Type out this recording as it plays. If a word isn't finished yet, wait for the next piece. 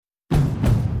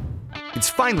It's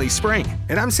finally spring,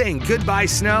 and I'm saying goodbye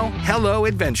snow, hello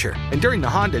adventure. And during the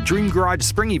Honda Dream Garage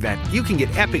Spring Event, you can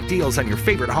get epic deals on your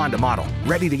favorite Honda model.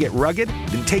 Ready to get rugged?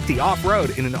 Then take the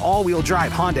off-road in an all-wheel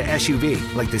drive Honda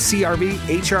SUV, like the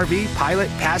CR-V, HR-V, Pilot,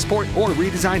 Passport, or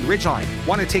redesigned Ridgeline.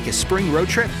 Want to take a spring road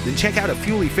trip? Then check out a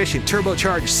fuel-efficient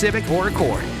turbocharged Civic or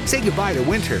Accord. Say goodbye to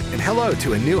winter and hello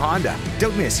to a new Honda.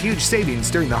 Don't miss huge savings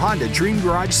during the Honda Dream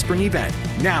Garage Spring Event,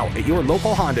 now at your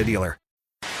local Honda dealer.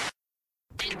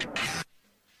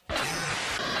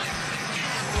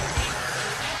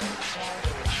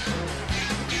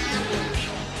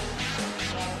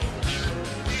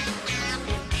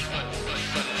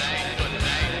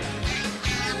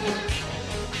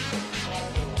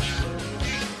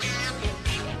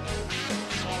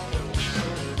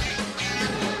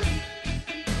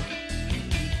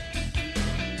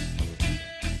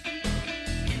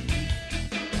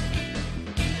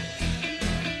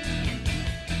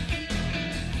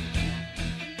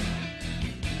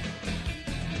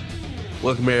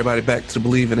 Welcome everybody back to the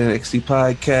Believe in NXT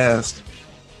podcast.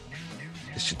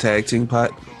 It's your tag team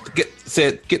pod. Get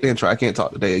the intro. I can't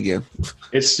talk today again.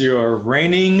 It's your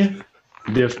reigning,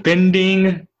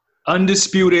 defending,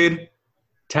 undisputed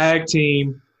tag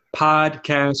team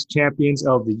podcast champions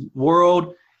of the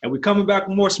world. And we're coming back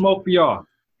with more smoke for y'all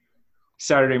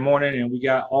Saturday morning. And we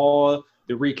got all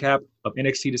the recap of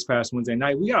NXT this past Wednesday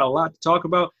night. We got a lot to talk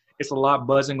about. It's a lot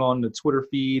buzzing on the Twitter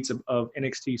feeds of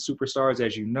NXT superstars,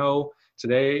 as you know.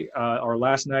 Today, or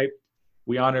last night,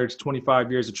 we honored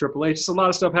 25 years of Triple H. Just a lot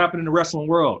of stuff happening in the wrestling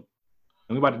world.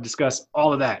 And we're about to discuss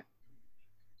all of that.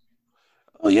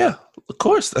 Oh, yeah. Of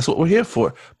course. That's what we're here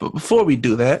for. But before we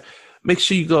do that, make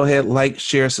sure you go ahead, like,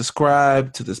 share,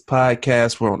 subscribe to this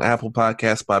podcast. We're on Apple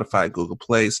Podcasts, Spotify, Google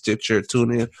Play, Stitcher,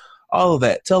 TuneIn, all of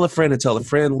that. Tell a friend and tell a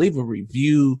friend. Leave a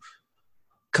review,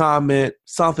 comment,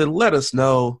 something. Let us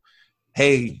know.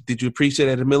 Hey, did you appreciate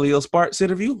that Emilio Sparks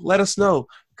interview? Let us know.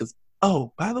 Because,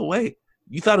 oh, by the way,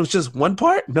 you thought it was just one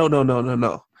part?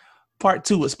 No. Part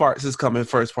 2 with Sparks is coming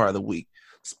first part of the week.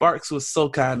 Sparks was so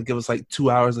kind to give us like 2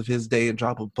 hours of his day and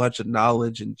drop a bunch of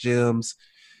knowledge and gems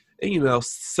and,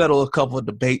 settle a couple of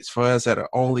debates for us that are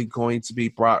only going to be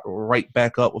brought right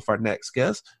back up with our next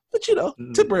guest. But,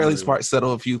 temporarily Sparks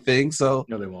settle a few things. So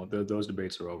No, they won't. Those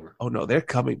debates are over. Oh, no, they're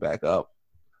coming back up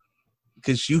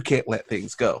because you can't let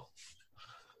things go.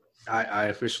 I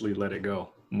officially let it go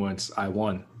once I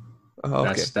won. Oh,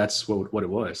 okay. That's what it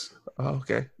was. Oh,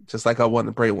 okay. Just like I won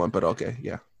the Bray one, but okay,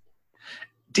 yeah.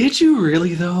 Did you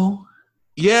really, though?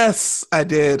 Yes, I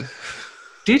did.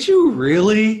 Did you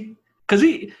really? Because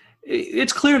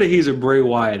it's clear that he's a Bray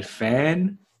Wyatt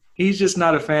fan. He's just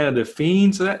not a fan of The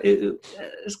Fiend. So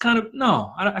it's kind of,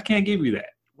 no, I can't give you that.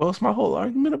 What's my whole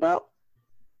argument about?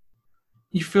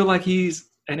 You feel like he's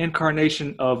an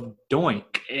incarnation of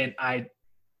Doink,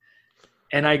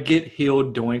 and I get heel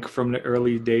Doink from the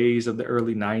early days of the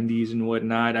early 90s and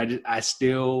whatnot. I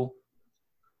still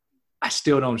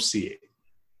don't see it.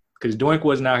 Because Doink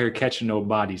wasn't out here catching no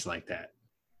bodies like that.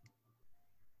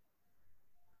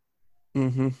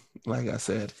 Mm-hmm. Like I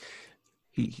said,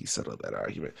 he settled that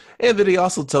argument. And then he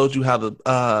also told you how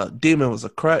the Demon was a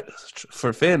crutch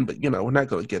for Finn, but, we're not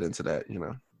going to get into that,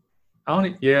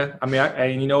 And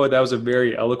you know what? That was a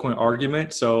very eloquent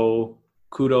argument, so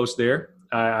kudos there.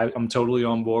 I'm totally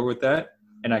on board with that,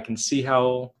 and I can see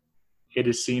how it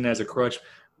is seen as a crutch.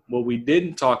 What we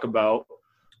didn't talk about,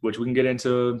 which we can get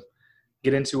into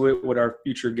it with our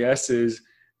future guests, is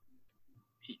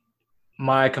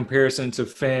my comparison to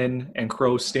Finn and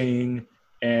Crow Sting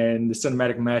and the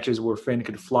cinematic matches where Finn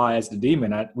could fly as the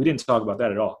Demon. We didn't talk about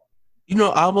that at all.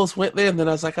 I almost went there, and then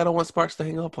I was like, I don't want Sparks to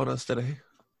hang up on us today.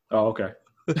 Oh, okay.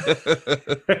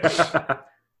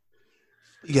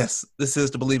 Yes, this is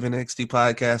the Believe in NXT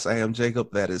podcast. I am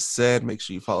Jacob. That is Said. Make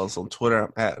sure you follow us on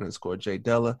Twitter. I'm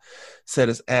 @_JDella. Said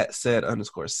is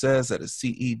 @Said_says. That is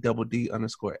CEDD_SAYS.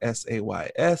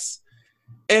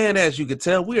 And as you can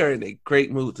tell, we are in a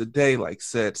great mood today. Like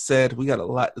said, we got a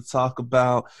lot to talk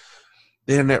about.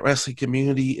 The internet wrestling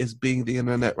community is being the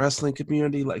internet wrestling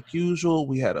community like usual.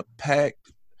 We had a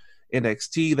packed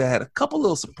NXT that had a couple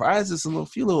little surprises and a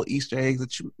few little Easter eggs that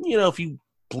if you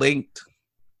blinked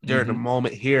during the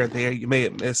moment here or there, you may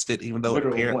have missed it, even though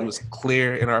apparently it was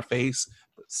clear in our face,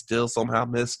 but still somehow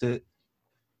missed it.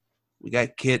 We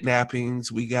got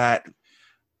kidnappings. We got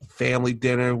family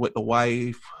dinner with the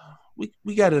wife.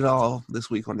 We got it all this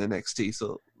week on NXT.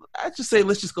 So I just say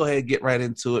let's just go ahead and get right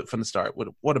into it from the start.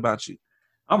 What about you?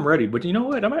 I'm ready, but you know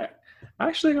what? I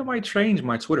might change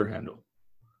my Twitter handle.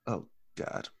 Oh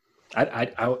God.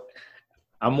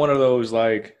 I'm one of those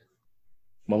like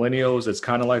millennials that's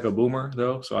kind of like a boomer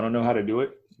though, so I don't know how to do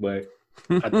it, but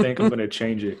I think I'm going to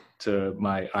change it to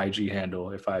my IG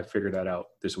handle if I figure that out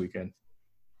this weekend,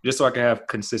 just so I can have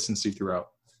consistency throughout.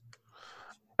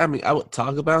 I mean, I would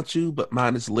talk about you, but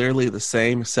mine is literally the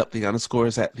same, except the underscore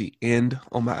is at the end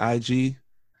on my IG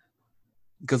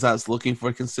because I was looking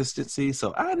for consistency.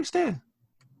 So I understand.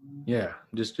 Yeah,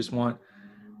 just want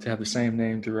to have the same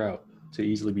name throughout to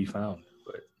easily be found.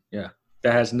 But yeah,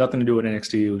 that has nothing to do with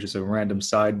NXT. It was just a random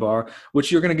sidebar,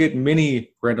 which you're going to get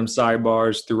many random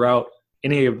sidebars throughout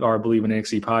any of our Believe in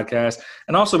NXT podcasts.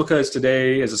 And also because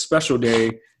today is a special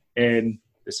day in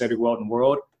the Cedric Weldon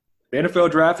world, the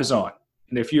NFL draft is on.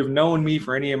 And if you've known me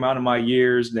for any amount of my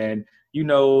years, then you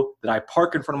know that I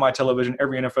park in front of my television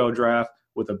every NFL draft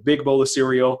with a big bowl of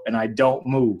cereal and I don't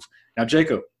move. Now,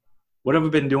 Jacob, what have we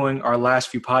been doing our last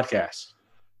few podcasts?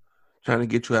 Trying to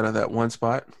get you out of that one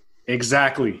spot.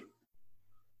 Exactly.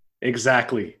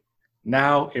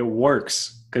 Now it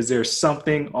works because there's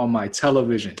something on my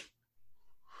television.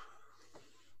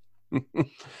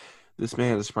 This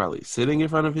man is probably sitting in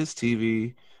front of his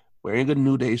TV, wearing a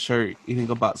New Day shirt, eating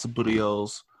a box of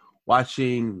burritos,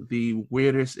 watching the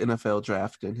weirdest NFL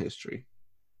draft in history.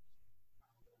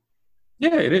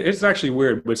 Yeah, it's actually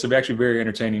weird, but it's actually very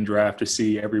entertaining draft to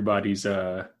see everybody's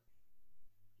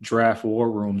draft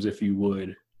war rooms, if you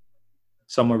would.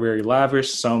 Some are very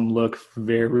lavish, some look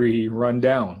very run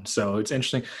down. So it's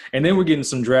interesting. And then we're getting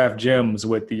some draft gems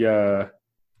with the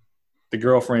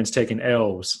girlfriends taking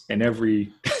L's and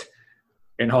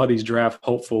and all these draft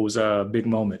hopefuls big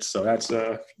moments. So that's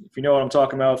if you know what I'm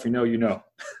talking about, if you know, you know.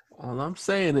 All I'm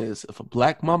saying is, if a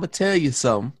black mama tell you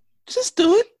something, just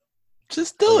do it.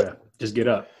 Just do it. Just get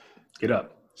up.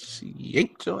 She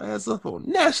yanked your ass up on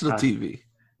national TV.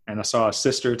 And I saw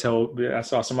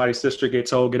somebody's sister get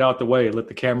told, get out the way, let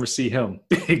the camera see him.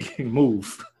 Big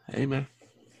move. Hey, man.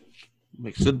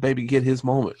 Make sure the baby get his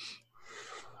moment.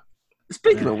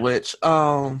 Speaking of which,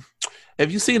 have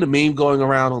you seen a meme going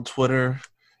around on Twitter?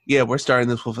 Yeah, we're starting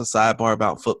this with a sidebar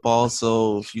about football.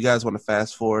 So if you guys want to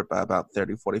fast forward by about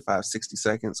 30, 45, 60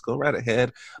 seconds, go right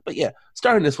ahead. But yeah,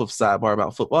 starting this with a sidebar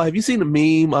about football. Have you seen a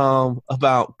meme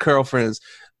about girlfriends?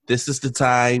 This is the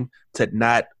time to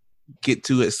not get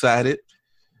too excited.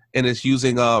 And it's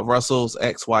using Russell's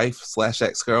ex-wife /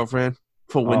 ex-girlfriend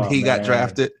for when he got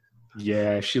drafted.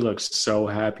 Yeah, she looks so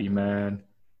happy, man.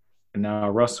 And now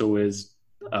Russell is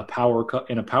in a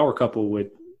power couple with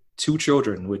 2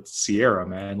 children with Sierra,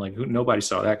 man. Like, nobody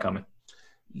saw that coming.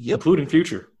 Yep. Including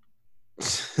Future.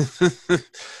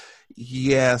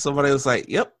 Yeah, somebody was like,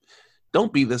 yep,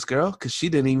 don't be this girl, because she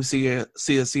didn't even see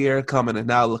a Sierra coming, and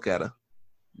now look at her.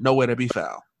 Nowhere to be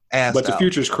found. But to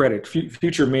Future's credit,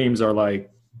 Future memes are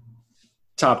like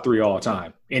top 3 all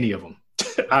time. Any of them.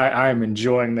 I am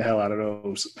enjoying the hell out of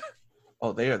those.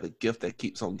 Oh, they are the gift that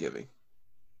keeps on giving.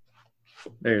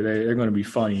 They're going to be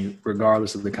funny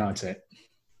regardless of the content.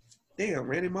 Damn,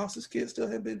 Randy Moss's kid still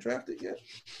haven't been drafted yet.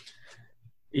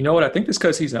 You know what? I think it's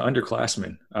because he's an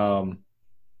underclassman.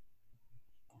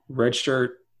 Redshirt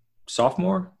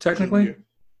sophomore, technically. Junior.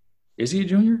 Is he a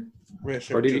junior?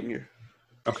 Redshirt junior.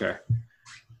 Okay.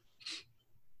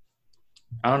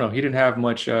 I don't know. He didn't have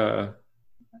much. A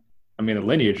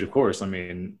lineage, of course. I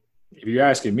mean, if you're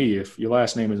asking me, if your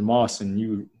last name is Moss and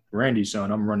you Randy's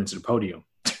son, I'm running to the podium.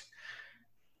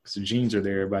 Because the genes are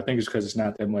there, but I think it's because it's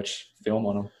not that much film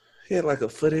on him. He had like a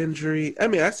foot injury. I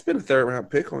mean, I spent a 3rd-round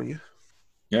pick on you.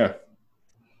 Yeah.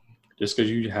 Just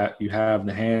because you have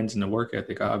the hands and the work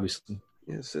ethic, obviously.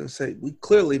 Yes, and say we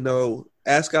clearly know.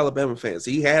 Ask Alabama fans.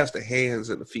 He has the hands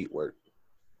and the feet work.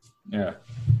 Yeah.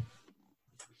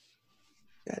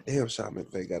 Goddamn, Sean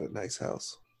McVay got a nice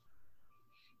house.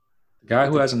 The guy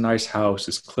who has a nice house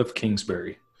is Cliff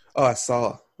Kingsbury. Oh, I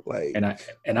saw. I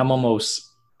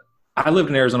lived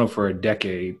in Arizona for a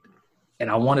decade, and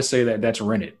I want to say that that's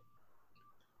rented.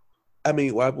 I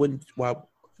mean, why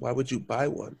would you buy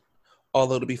one?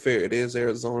 Although, to be fair, it is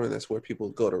Arizona, and that's where people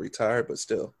go to retire, but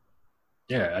still.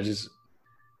 Yeah, I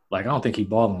don't think he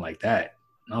balling like that.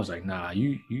 And I was like, nah,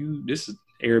 you this is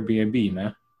Airbnb,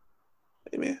 man.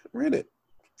 Hey, man, rent it.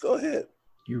 Go ahead.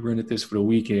 You rented this for the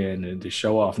weekend and to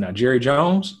show off. Now, Jerry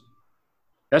Jones,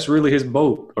 that's really his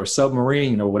boat or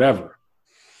submarine or whatever.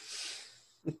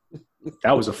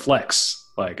 That was a flex.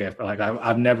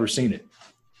 I've never seen it.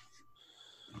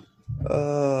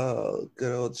 Oh,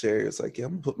 good old Jerry. It's like, yeah,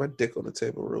 I'm going to put my dick on the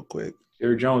table real quick.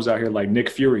 Jerry Jones out here like Nick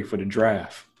Fury for the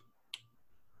draft.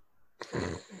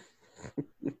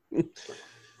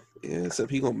 Yeah, except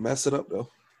he going to mess it up, though.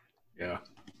 Yeah.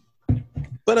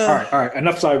 But all right.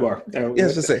 Enough sidebar.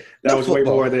 That was way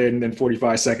more than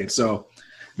 45 seconds. So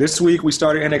this week we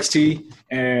started NXT,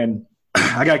 and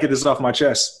I got to get this off my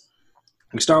chest.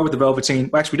 We start with the Velveteen.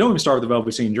 Well, actually, we don't even start with the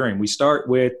Velveteen Dream. We start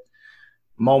with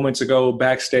moments ago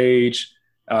backstage.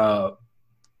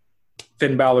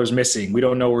 Finn Balor's missing. We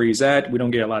don't know where he's at. We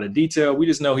don't get a lot of detail. We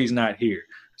just know he's not here.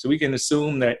 So we can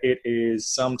assume that it is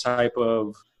some type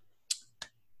of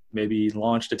maybe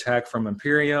launched attack from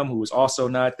Imperium, who was also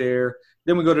not there.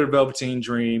 Then we go to the Velveteen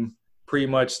Dream, pretty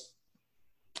much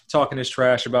talking his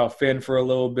trash about Finn for a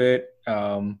little bit,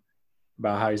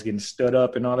 about how he's getting stood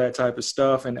up and all that type of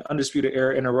stuff. And Undisputed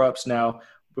Era interrupts. Now,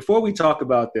 before we talk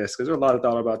about this, because there's a lot of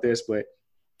thought about this, but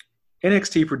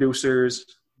NXT producers,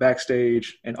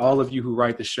 backstage, and all of you who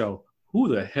write the show, who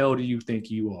the hell do you think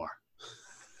you are?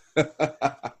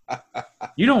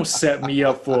 You don't set me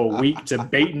up for a week to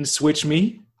bait and switch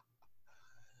me.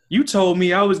 You told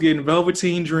me I was getting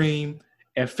Velveteen Dream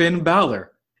and Finn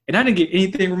Balor, and I didn't get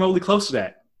anything remotely close to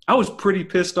that. I was pretty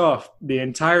pissed off the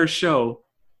entire show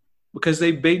because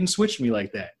they bait and switched me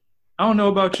like that. I don't know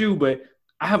about you, but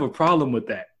I have a problem with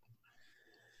that.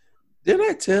 Didn't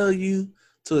I tell you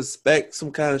to expect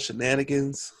some kind of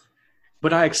shenanigans?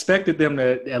 But I expected them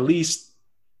to at least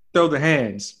throw the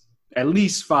hands at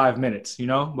least 5 minutes,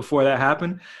 before that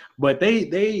happened. But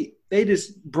they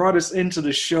just brought us into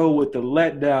the show with the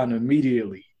letdown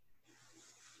immediately.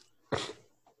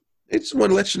 They just want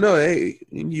to let you know, hey,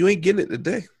 you ain't getting it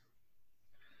today.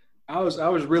 I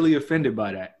was really offended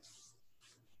by that.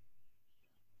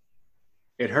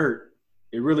 It hurt.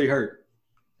 It really hurt.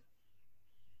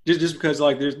 Just because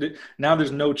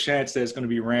there's no chance that it's going to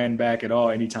be ran back at all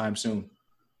anytime soon.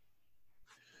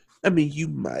 I mean, you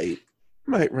might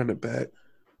run it back.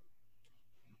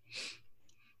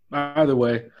 Either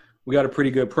way, we got a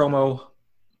pretty good promo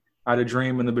out of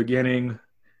Dream in the beginning,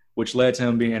 which led to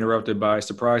him being interrupted by,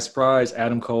 surprise,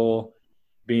 Adam Cole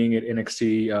being at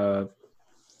NXT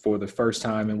for the first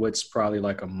time in what's probably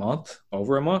like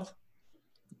over a month.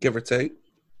 Give or take.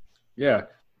 Yeah.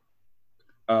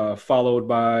 Followed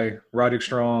by Roderick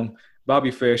Strong,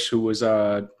 Bobby Fish, who was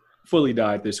fully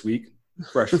dyed this week,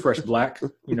 fresh black,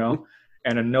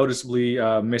 and a noticeably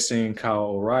missing Kyle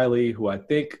O'Reilly, who I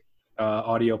think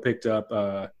audio picked up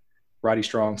Roddy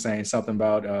Strong saying something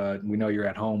about, we know you're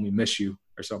at home, we miss you,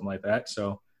 or something like that.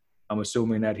 So I'm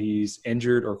assuming that he's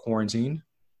injured or quarantined.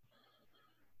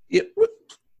 Yeah,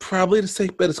 probably the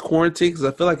safe bet is quarantine, because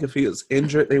I feel like if he was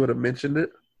injured, they would have mentioned it.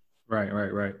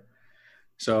 Right.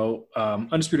 So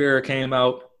Undisputed Era came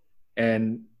out,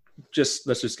 and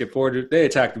let's just skip forward. They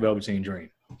attacked the Velveteen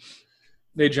Dream.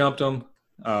 They jumped him.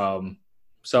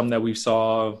 Something that we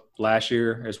saw last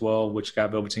year as well, which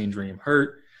got Velveteen Dream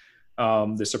hurt.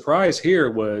 The surprise here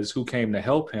was who came to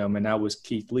help him, and that was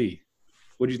Keith Lee.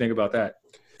 What do you think about that?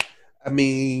 I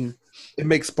mean, it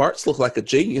makes Sparks look like a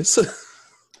genius.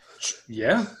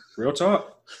 Yeah, real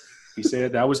talk. He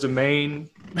said that was the main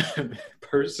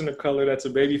person of color that's a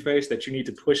babyface that you need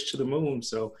to push to the moon.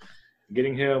 So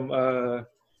getting him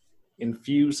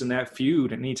infused in that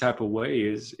feud in any type of way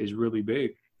is really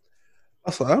big.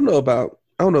 Also, I don't know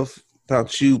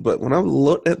about you, but when I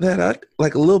looked at that,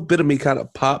 like a little bit of me kind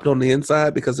of popped on the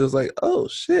inside, because it was like, oh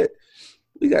shit,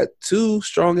 we got two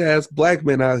strong ass black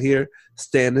men out here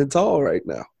standing tall right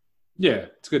now. Yeah,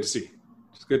 it's good to see.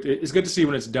 It's good to see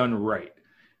when it's done right.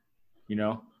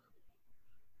 Yeah.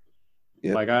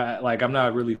 I'm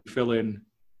not really feeling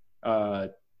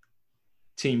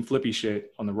Team Flippy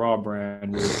shit on the Raw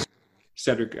brand with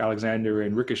Cedric Alexander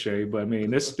and Ricochet, but I mean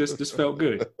this felt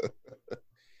good.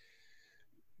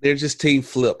 They're just Team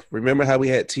Flip. Remember how we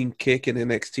had Team Kick in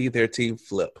NXT? They're Team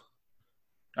Flip.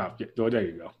 Oh, yeah. Oh, there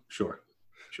you go. Sure.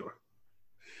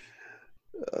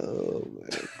 Oh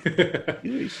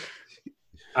man.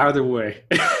 Either way.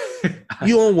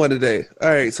 You on one today. All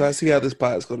right, so I see how this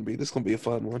pod is going to be. This is going to be a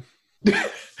fun one.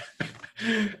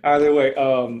 Either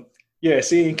way,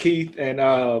 seeing Keith and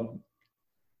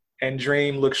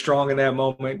Dream look strong in that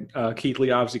moment. Keith Lee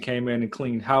obviously came in and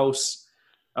cleaned house,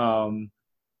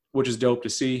 which is dope to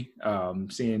see.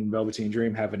 Seeing Velveteen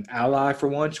Dream have an ally for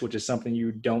once, which is something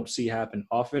you don't see happen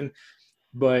often.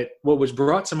 But what was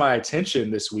brought to my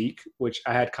attention this week, which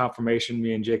I had confirmation,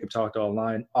 me and Jacob talked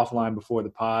offline before the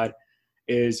pod,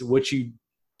 is what you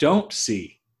don't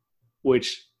see,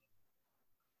 which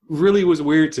really was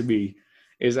weird to me,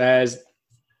 is as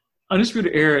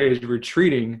Undisputed Era is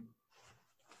retreating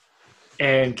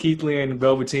and Keith Lee and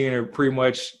Velveteen are pretty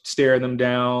much staring them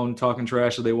down, talking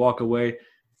trash as they walk away.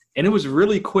 And it was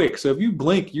really quick. So if you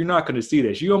blink, you're not going to see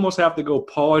this. You almost have to go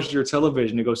pause your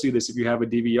television to go see this if you have a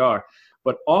DVR.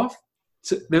 But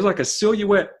there's like a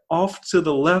silhouette off to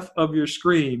the left of your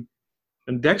screen,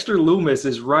 and Dexter Lumis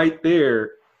is right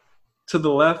there to the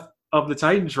left of the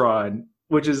Titantron,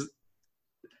 which is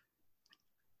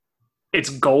It's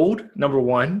gold, number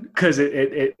one, because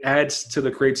it adds to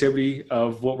the creativity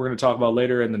of what we're going to talk about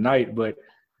later in the night. But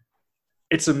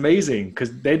it's amazing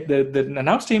because the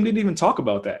announce team didn't even talk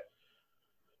about that.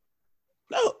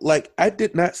 No, like I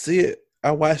did not see it.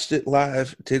 I watched it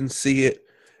live, didn't see it.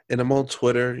 And I'm on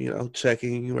Twitter,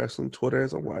 checking wrestling Twitter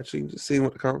as I'm watching, just seeing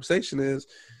what the conversation is.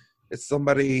 And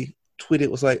somebody tweeted,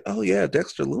 was like, oh, yeah,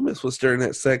 Dexter Lumis was during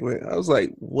that segment. I was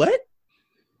like, what?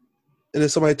 And then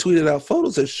somebody tweeted out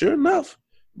photos, and sure enough,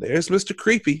 there's Mr.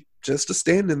 Creepy, just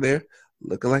standing there,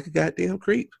 looking like a goddamn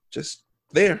creep, just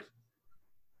there.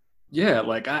 Yeah,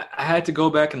 like I had to go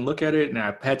back and look at it, and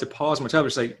I had to pause my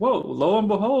television and say, whoa, lo and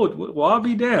behold, well, I'll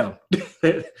be damned.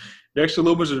 Dexter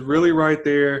Lumis is really right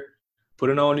there,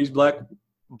 putting on these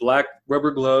black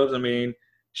rubber gloves. I mean,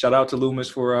 shout out to Lumis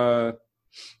for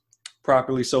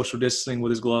properly social distancing with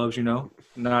his gloves,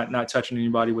 not touching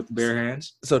anybody with the bare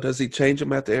hands. So does he change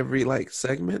them after every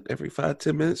segment, every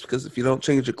 5-10 minutes? Because if you don't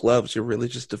change your gloves, you're really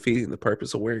just defeating the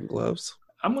purpose of wearing gloves.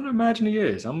 I'm going to imagine he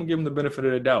is. I'm going to give him the benefit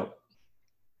of the doubt.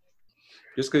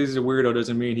 Just because he's a weirdo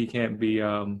doesn't mean he can't be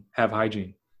have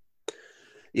hygiene.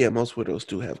 Yeah, most weirdos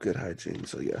do have good hygiene,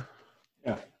 so yeah.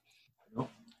 Yeah.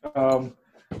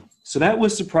 So that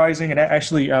was surprising, and that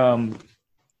actually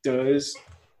does,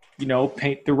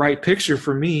 paint the right picture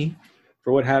for me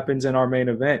for what happens in our main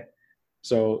event.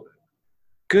 So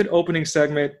good opening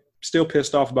segment. Still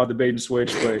pissed off about the bait and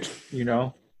switch, but,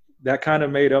 that kind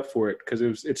of made up for it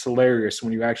because it's hilarious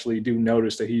when you actually do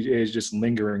notice that he is just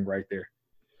lingering right there.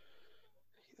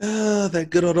 That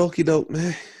good old okie doke,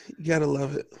 man. You gotta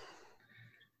love it.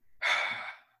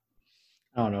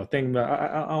 I don't know.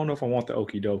 I don't know if I want the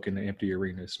okie doke in the empty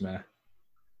arenas, man.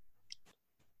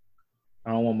 I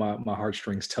don't want my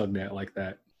heartstrings tugged at like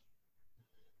that.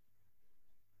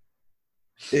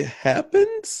 It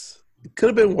happens. It could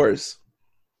have been worse.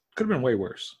 Could have been way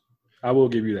worse. I will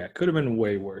give you that. Could have been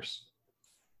way worse.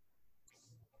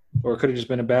 Or it could have just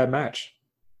been a bad match.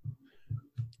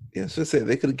 Yeah, so I said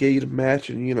they could have gave you the match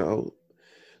and,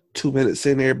 2 minutes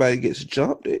in, everybody gets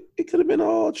jumped. It could have been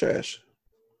all trash.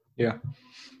 Yeah.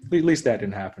 At least that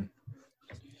didn't happen.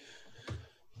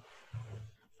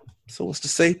 So what's the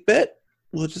safe bet?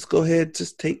 We'll just go ahead and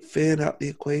just take Finn out the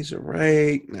equation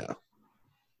right now.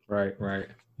 Right.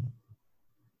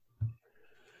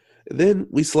 And then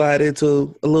we slide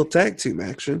into a little tag team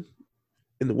action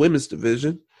in the women's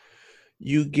division.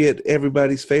 You get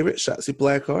everybody's favorite, Shotzi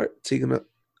Blackheart, teaming up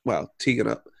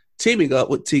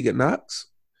with Tegan Knox,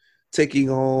 taking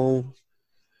on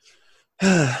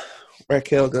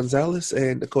Raquel Gonzalez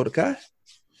and Dakota Kai,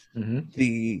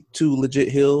 the two legit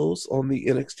heels on the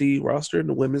NXT roster in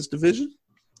the women's division.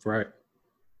 Right.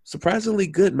 Surprisingly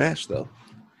good match, though.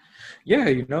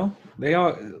 Yeah, they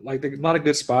are a lot of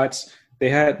good spots.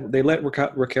 They let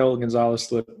Raquel Gonzalez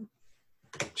slip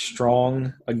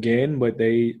strong again, but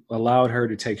they allowed her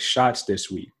to take shots this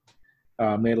week.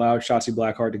 They allowed Shotzi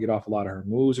Blackheart to get off a lot of her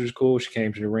moves, which is cool. She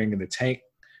came to the ring in the tank,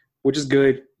 which is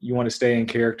good. You want to stay in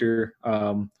character.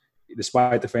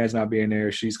 Despite the fans not being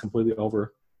there, she's completely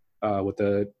over with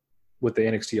the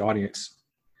NXT audience.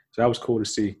 So that was cool to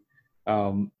see.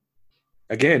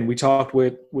 Again, we talked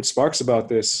with Sparks about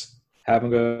this,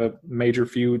 having a major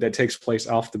feud that takes place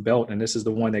off the belt, and this is the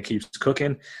one that keeps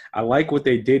cooking. I like what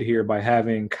they did here by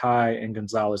having Kai and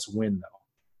Gonzalez win,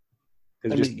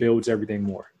 though. It just builds everything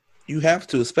more. You have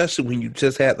to, especially when you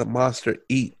just had the monster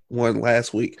eat one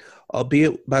last week,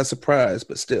 albeit by surprise,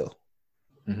 but still.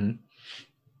 Mm-hmm.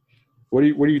 Where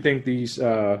do you think these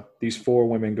four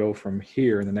women go from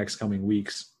here in the next coming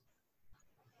weeks?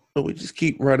 But we just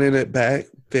keep running it back.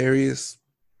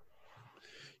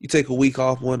 You take a week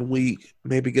off 1 week,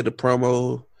 maybe get a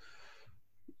promo.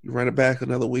 You run it back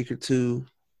another week or two.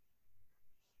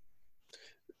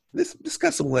 This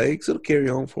got some legs. It'll carry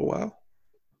on for a while.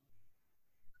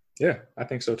 Yeah, I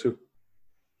think so too.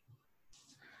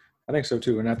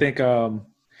 And I think,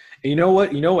 you know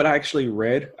what I actually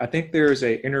read? I think there's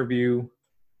an interview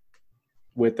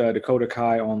with Dakota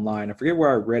Kai online. I forget where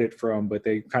I read it from, but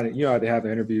they kind of, they have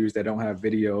the interviews that don't have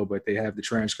video, but they have the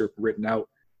transcript written out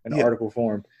in article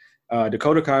form.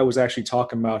 Dakota Kai was actually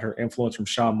talking about her influence from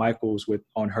Shawn Michaels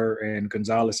on her and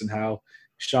Gonzalez, and how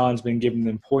Shawn's been giving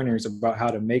them pointers about how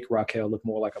to make Raquel look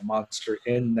more like a monster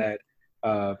in that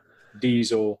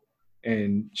Diesel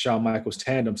and Shawn Michaels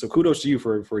tandem. So kudos to you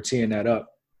for teeing that up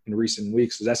in recent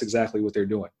weeks, because that's exactly what they're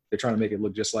doing. They're trying to make it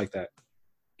look just like that.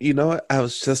 You know what? I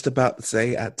was just about to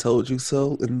say, I told you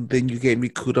so, and then you gave me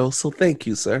kudos. So thank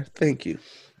you, sir. Thank you.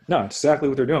 No, it's exactly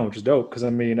what they're doing, which is dope. Because, I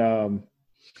mean,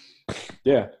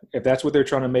 yeah, if that's what they're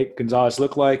trying to make Gonzalez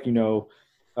look like,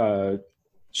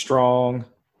 strong,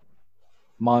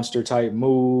 monster-type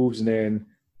moves, and then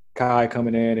Kai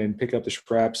coming in and pick up the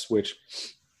scraps, which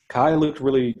Kai looked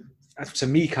really – to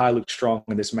me, Kai looked strong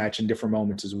in this match in different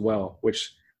moments as well,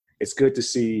 which it's good to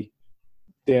see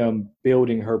them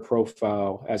building her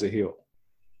profile as a heel.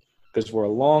 Because for a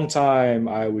long time,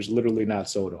 I was literally not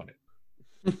sold on it.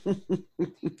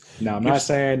 Now, I'm not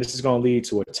saying this is going to lead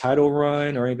to a title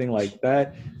run or anything like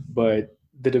that, but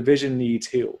the division needs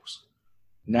heels.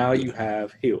 Now you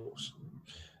have heels.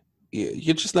 Yeah,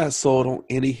 you're just not sold on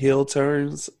any heel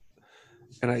turns,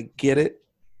 and I get it.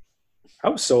 I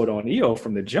was sold on Io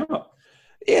from the jump.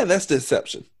 Yeah, that's the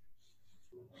exception.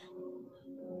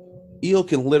 Io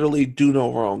can literally do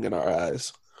no wrong in our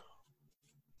eyes.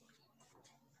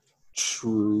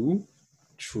 True.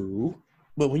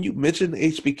 But when you mentioned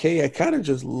HBK, I kind of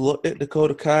just looked at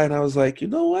Dakota Kai and I was like, you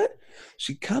know what?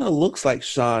 She kind of looks like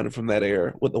Sean from that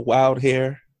era with the wild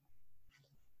hair.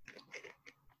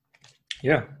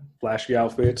 Yeah, flashy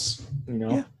outfits,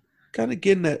 Yeah, kind of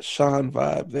getting that Sean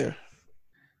vibe there.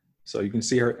 So you can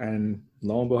see her, and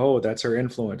lo and behold, that's her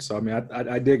influence. So, I mean,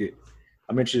 I dig it.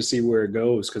 I'm interested to see where it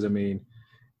goes because, I mean,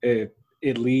 it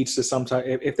leads to some type –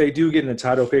 if they do get in the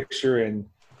title picture and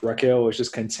Raquel is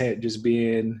just content just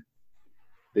being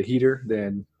the heater,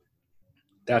 then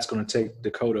that's going to take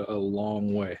Dakota a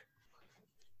long way.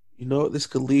 You know what this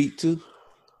could lead to?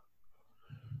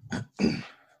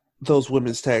 Those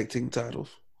women's tag team titles.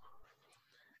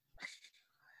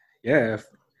 Yeah,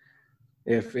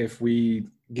 if we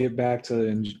get back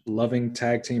to loving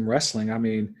tag team wrestling, I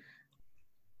mean,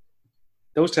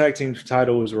 those tag team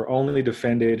titles were only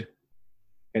defended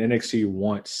in NXT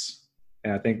once,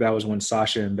 and I think that was when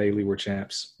Sasha and Bayley were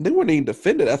champs. They weren't even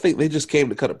defended. I think they just came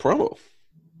to cut a promo.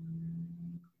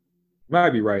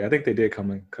 Might be right. I think they did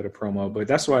come and cut a promo, but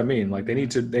that's what I mean. Like they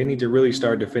need to really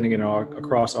start defending it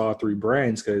across all three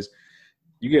brands because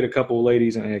you get a couple of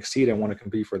ladies in NXT that want to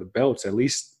compete for the belts. At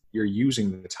least you're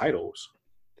using the titles.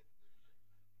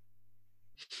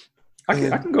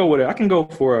 I can go with it. I can go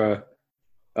for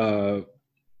a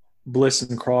Bliss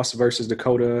and Cross versus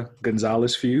Dakota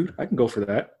Gonzalez feud. I can go for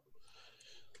that.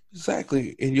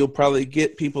 Exactly. And you'll probably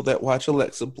get people that watch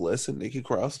Alexa Bliss and Nikki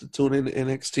Cross to tune in to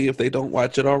NXT if they don't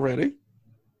watch it already.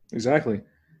 Exactly.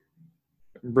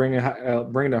 Bring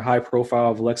the high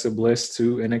profile of Alexa Bliss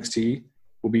to NXT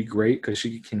will be great because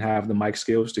she can have the mic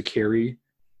skills to carry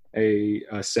a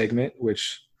segment,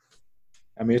 which,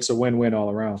 I mean, it's a win-win all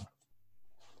around.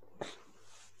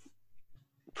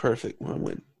 Perfect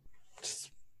win-win.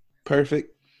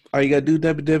 Perfect. All you got to do,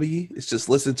 WWE, is just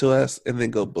listen to us and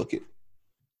then go book it.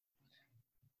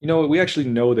 You know what? We actually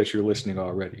know that you're listening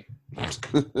already.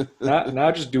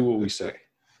 Now just do what we say.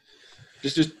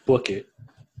 Just book it.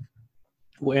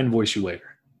 We'll invoice you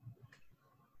later.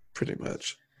 Pretty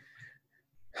much.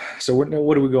 So what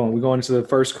are we going? We going into the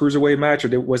first cruiserweight match,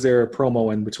 or was there a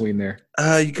promo in between there?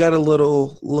 You got a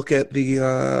little look at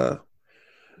the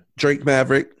Drake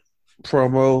Maverick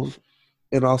promo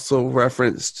and also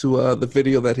reference to the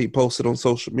video that he posted on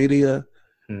social media.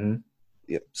 Mm-hmm.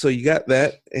 Yep. So you got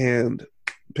that, and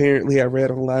apparently I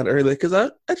read online earlier because I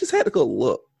just had to go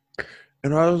look.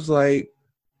 And I was like,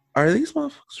 are these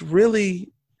motherfuckers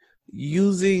really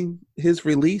using his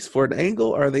release for an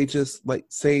angle? Or are they just like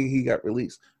saying he got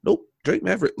released? Nope. Drake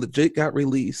Maverick legit got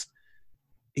released.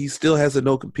 He still has a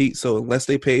no compete. So unless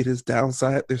they paid his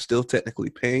downside, they're still technically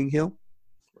paying him.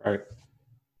 Right.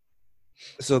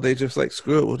 So they just like,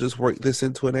 screw it. We'll just work this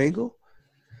into an angle.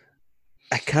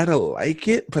 I kind of like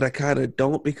it, but I kind of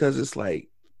don't because it's like,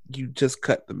 you just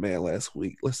cut the man last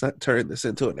week. Let's not turn this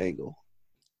into an angle.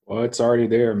 Well, it's already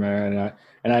there, man.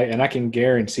 And I can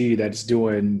guarantee that it's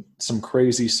doing some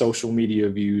crazy social media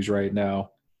views right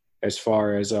now as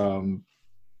far as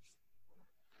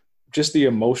just the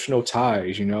emotional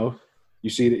ties, you know? You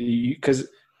see that because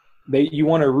you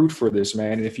want to root for this,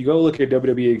 man. And if you go look at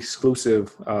WWE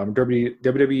exclusive,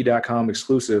 WWE.com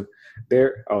exclusive,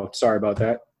 there. Oh, sorry about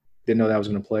that. Didn't know that was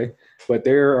going to play. But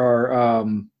there are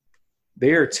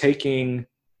they are taking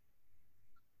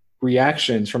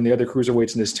reactions from the other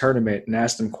cruiserweights in this tournament and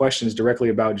ask them questions directly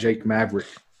about Jake Maverick.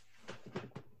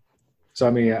 So,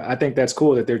 I mean, I think that's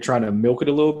cool that they're trying to milk it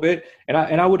a little bit. And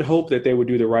I would hope that they would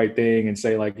do the right thing and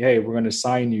say, like, hey, we're going to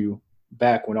sign you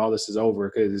back when all this is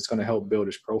over because it's going to help build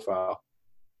his profile.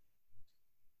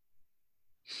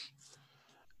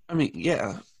 I mean,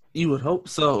 yeah, you would hope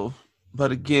so.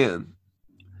 But again,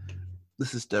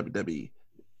 this is WWE.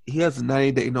 He has a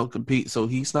 90-day no-compete, so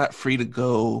he's not free to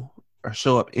go or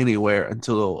show up anywhere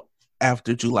until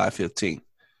after July 15th.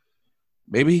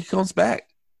 Maybe he comes back.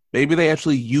 Maybe they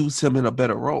actually use him in a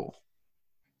better role.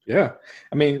 Yeah.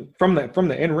 I mean, from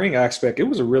the in-ring aspect, it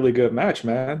was a really good match,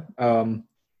 man.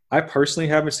 I personally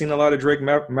haven't seen a lot of Drake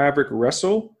Maverick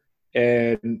wrestle,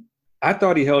 And I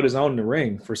thought he held his own in the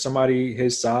ring for somebody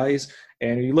his size.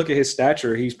 And you look at his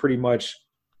stature, he's pretty much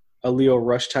a Leo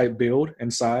Rush type build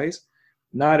and size.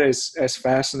 Not as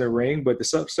fast in the ring, but the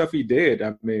stuff he did,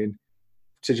 I mean,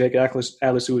 to Jake Atlas,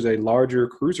 who was a larger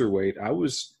cruiserweight, I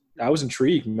was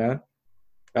intrigued, man.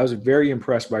 I was very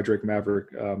impressed by Drake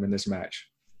Maverick in this match.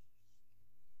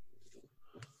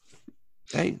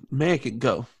 Hey, man can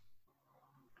go.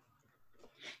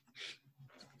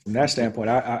 From that standpoint,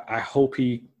 I hope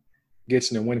he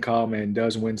gets in the win column and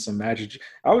does win some matches.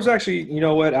 I was actually, you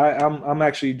know what? I'm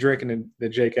actually drinking the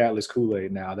Jake Atlas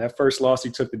Kool-Aid now. That first loss he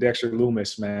took to Dexter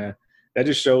Lumis, man, that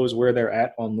just shows where they're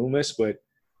at on Lumis. But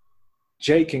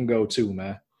Jake can go too,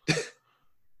 man.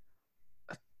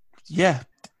 Yeah,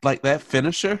 like that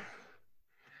finisher.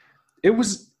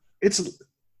 It's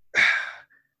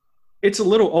a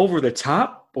little over the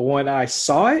top, but when I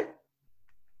saw it,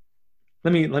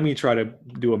 let me try to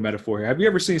do a metaphor here. Have you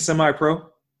ever seen Semi-Pro?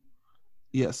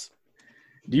 Yes.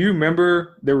 Do you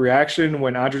remember the reaction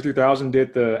when Andre 3000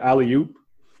 did the alley-oop?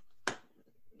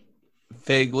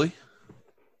 Vaguely.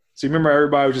 So you remember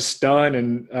everybody was just stunned,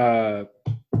 and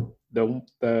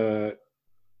the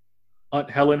Aunt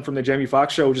Helen from the Jamie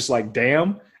Foxx show was just like,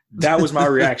 damn. That was my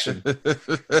reaction.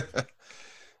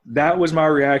 That was my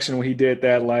reaction when he did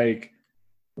that, like,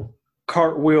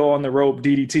 cartwheel on the rope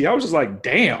DDT. I was just like,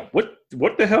 damn,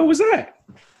 what the hell was that?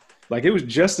 Like, it was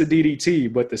just a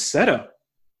DDT, but the setup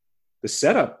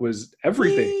was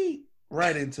everything.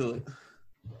 Right into it.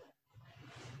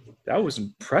 That was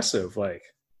impressive. Like,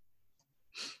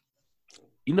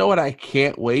 you know what? I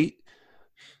can't wait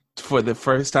for the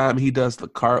first time he does the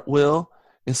cartwheel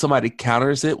and somebody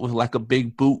counters it with like a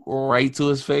big boot right to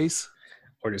his face.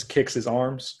 Or just kicks his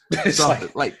arms. It's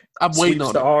like I'm waiting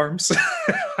on the arms.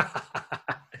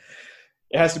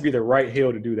 It has to be the right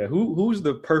heel to do that. Who's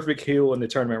the perfect heel in the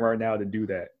tournament right now to do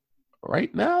that?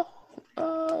 Right now?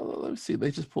 Let me see.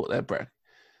 They just pulled that back.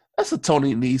 That's a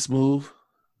Tony Nese move.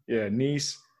 Yeah,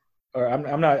 Nese. Or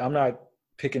I'm not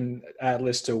picking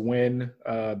Atlas to win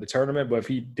the tournament, but if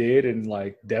he did and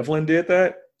like Devlin did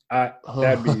that,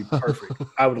 that'd be perfect.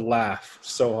 I would laugh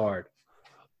so hard.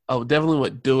 Oh, Devlin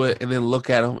would do it and then look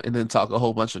at him and then talk a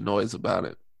whole bunch of noise about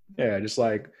it. Yeah, just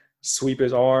like sweep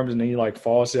his arms and then he like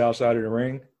falls to the outside of the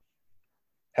ring.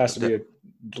 Has to be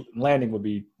landing would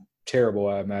be terrible,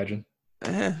 I imagine.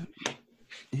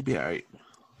 He'd be all right.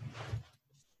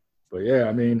 But yeah,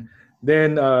 I mean,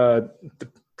 then the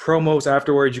promos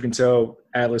afterwards, you can tell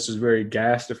Atlas was very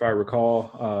gassed, if I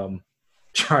recall,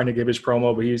 trying to give his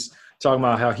promo, but he's talking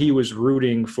about how he was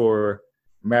rooting for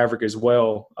Maverick as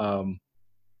well,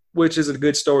 which is a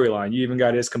good storyline. You even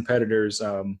got his competitors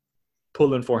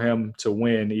pulling for him to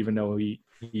win, even though he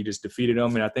just defeated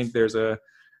him. And I think there's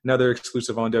another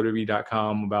exclusive on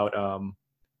WWE.com about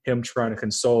him trying to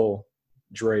console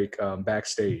Drake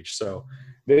backstage. So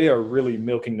they are really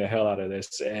milking the hell out of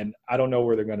this. And I don't know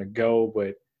where they're going to go,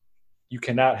 but you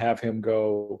cannot have him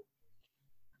go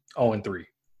 0-3.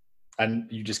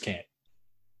 And you just can't.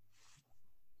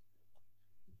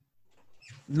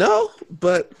 No,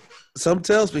 but some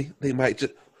tells me they might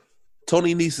just.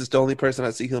 Tony Nese is the only person I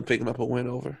see him picking up a win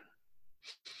over.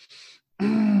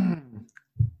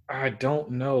 I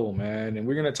don't know, man. And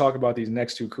we're going to talk about these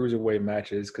next two cruiserweight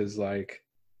matches because, like,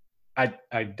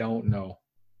 I don't know.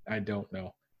 I don't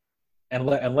know.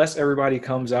 Unless everybody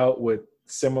comes out with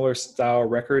similar style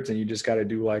records and you just got to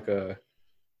do, like, a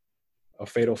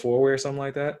fatal four-way or something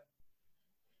like that.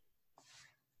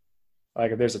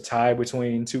 Like, if there's a tie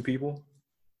between two people.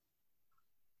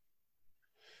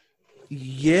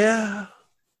 Yeah.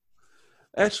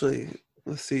 Actually,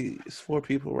 let's see. It's 4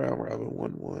 people round robin.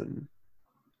 1-1,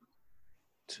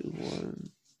 2-1.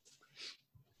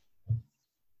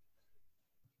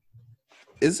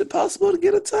 Is it possible to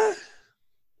get a tie?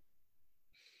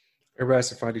 Everybody has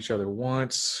to fight each other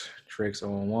once. Drake's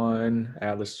 0-1.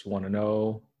 Atlas is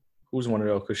 1-0. Who's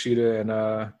 1-0? Kushida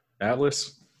and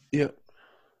Atlas? Yep.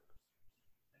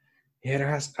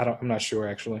 Yeah, I'm not sure,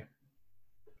 actually.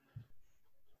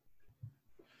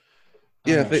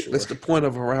 Yeah, I think that's the point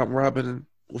of a round robin, and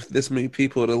with this many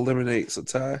people, it eliminates a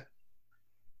tie.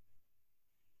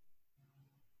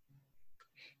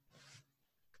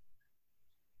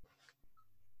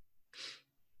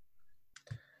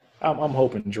 I'm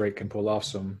hoping Drake can pull off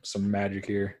some magic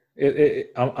here.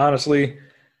 Honestly,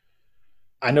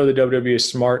 I know the WWE is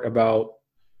smart about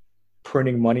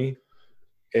printing money.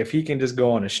 If he can just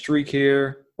go on a streak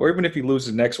here, or even if he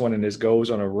loses the next one and just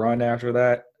goes on a run after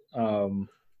that,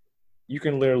 you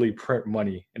can literally print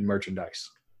money in merchandise.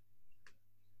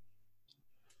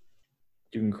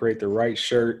 You can create the right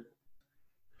shirt.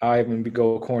 I even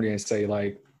go corny and say,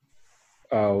 like,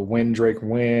 win Drake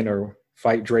win or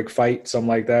fight Drake fight, something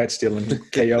like that, stealing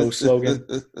KO slogan.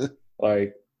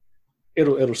 Like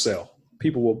it'll sell.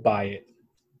 People will buy it.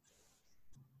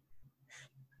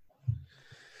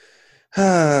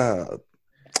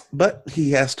 But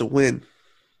he has to win.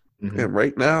 Mm-hmm. And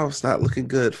right now, it's not looking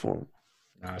good for him.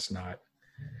 No, it's not.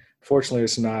 Fortunately,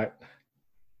 it's not.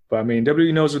 But, I mean,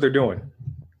 WWE knows what they're doing.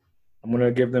 I'm going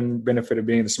to give them benefit of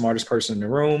being the smartest person in the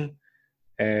room.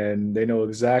 And they know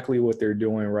exactly what they're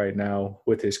doing right now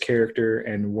with his character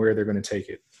and where they're going to take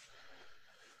it.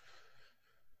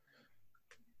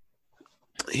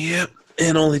 Yep.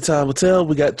 And only time will tell.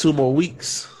 We got 2 more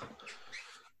weeks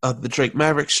of the Drake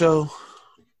Maverick show.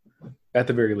 At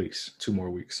the very least, 2 more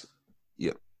weeks.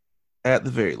 Yep. At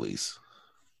the very least.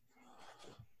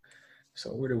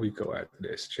 So where do we go after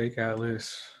this? Jake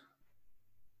Atlas.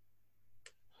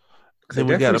 Then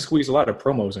They we got definitely squeeze a lot of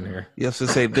promos in here. You have to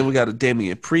say. Then we got a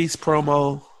Damian Priest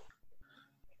promo,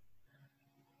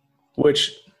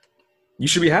 which you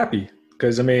should be happy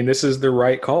because I mean this is the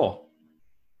right call.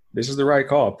 This is the right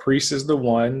call. Priest is the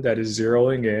one that is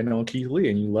zeroing in on Keith Lee,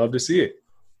 and you love to see it.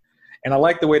 And I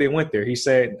like the way they went there. He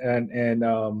said, and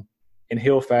in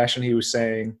heel fashion, he was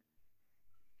saying,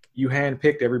 "You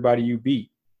handpicked everybody you beat,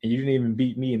 and you didn't even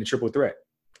beat me in the triple threat,"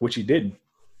 which he didn't.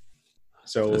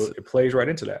 So it plays right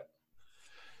into that.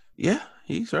 Yeah,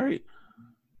 he's right.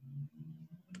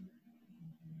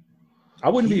 I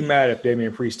wouldn't be mad if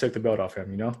Damian Priest took the belt off him,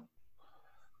 you know?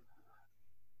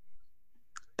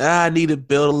 I need to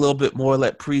build a little bit more,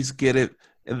 let Priest get it,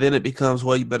 and then it becomes,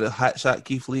 well, you better hot shot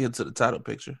Keith Lee into the title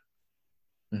picture.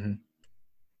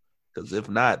 Because if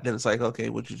not, then it's like, okay,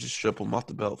 what'd you just strip him off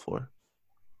the belt for?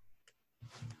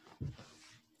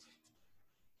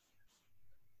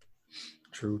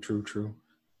 True.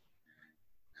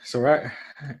 So,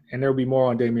 and there'll be more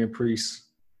on Damian Priest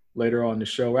later on in the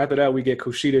show. After that, we get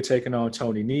Kushida taking on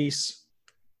Tony Nese.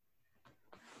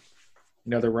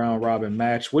 Another round robin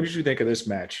match. What did you think of this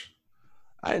match?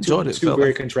 I enjoyed it. Two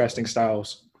very contrasting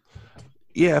styles.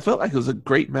 Yeah, I felt like it was a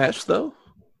great match, though.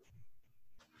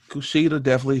 Kushida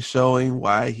definitely showing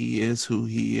why he is who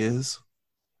he is.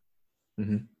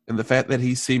 And the fact that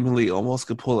he seemingly almost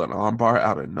could pull an armbar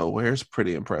out of nowhere is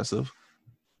pretty impressive.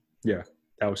 Yeah,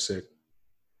 that was sick.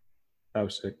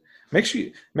 Makes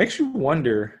you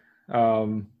wonder if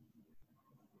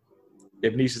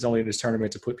Nese is only in this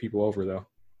tournament to put people over, though.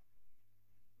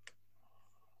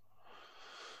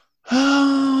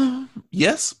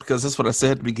 Yes, because that's what I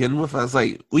said to begin with. I was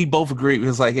like, we both agreed. It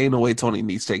was like, ain't no way Tony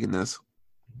Nese taking this.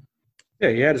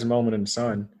 Yeah, he had his moment in the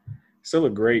sun. Still a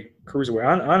great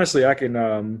cruiserweight. Honestly, I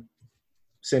can,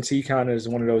 since he kind of is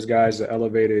one of those guys that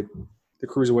elevated the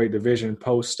cruiserweight division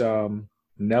post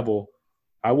Neville,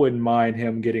 I wouldn't mind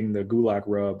him getting the Gulak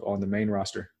rub on the main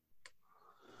roster.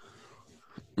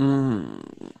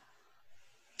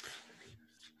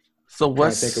 So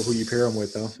what's... Think of who you pair him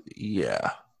with, though.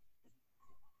 Yeah.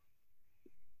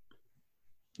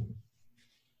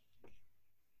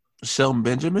 Shelton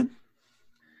Benjamin?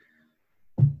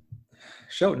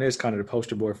 Shelton is kind of the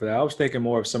poster boy for that. I was thinking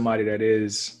more of somebody that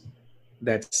is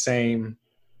that same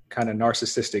kind of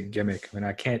narcissistic gimmick. I mean,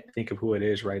 I can't think of who it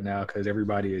is right now because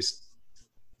everybody is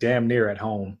damn near at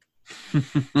home.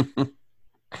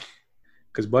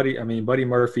 Because Buddy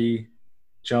Murphy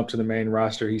jumped to the main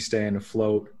roster. He's staying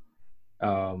afloat.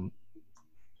 Gulak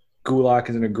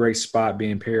is in a great spot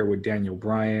being paired with Daniel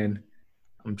Bryan.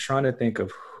 I'm trying to think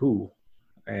of who,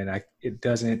 and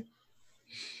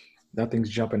nothing's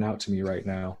jumping out to me right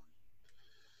now.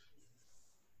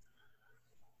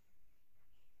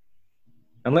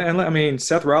 I mean,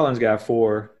 Seth Rollins got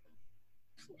 3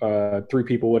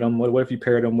 people with him. What if you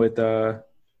paired him with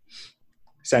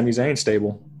Sami Zayn's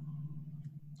stable?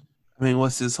 I mean,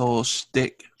 what's his whole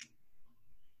shtick?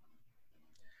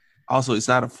 Also, he's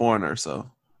not a foreigner, so.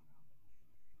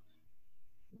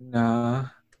 Nah.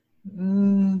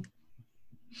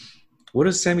 What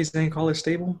does Sami Zayn call his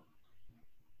stable?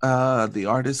 The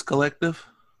Artist Collective.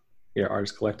 Yeah,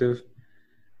 Artist Collective.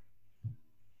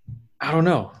 I don't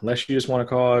know. Unless you just want to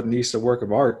call Nese a work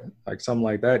of art, like something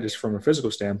like that, just from a physical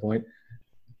standpoint.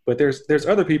 But there's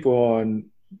other people on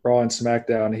Raw and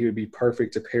SmackDown he would be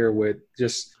perfect to pair with.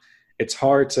 Just it's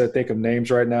hard to think of names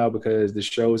right now because the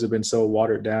shows have been so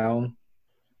watered down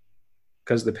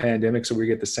because of the pandemic, so we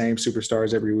get the same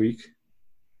superstars every week.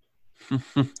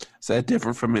 Is that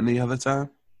different from any other time?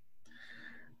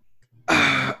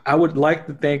 I would like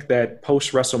to think that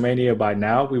post WrestleMania by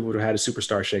now we would have had a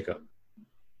superstar shakeup,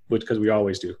 because we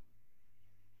always do.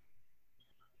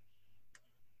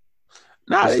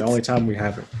 Nah, it's the only time we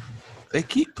haven't. They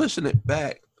keep pushing it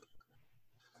back.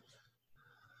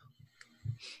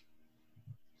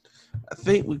 I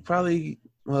think we probably,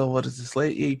 what is this,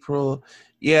 late April?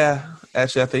 Yeah,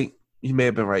 actually, I think you may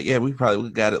have been right. Yeah, we probably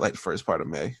got it like the first part of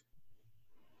May.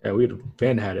 Yeah, we'd have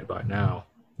been had it by now.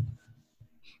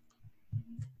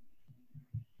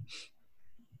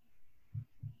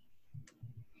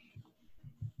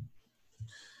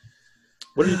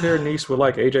 What do you pair Nice with,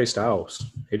 like, AJ Styles?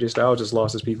 AJ Styles just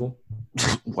lost his people.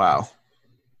 Wow.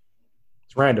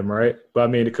 It's random, right? But, I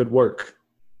mean, it could work.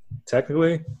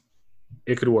 Technically,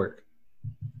 it could work.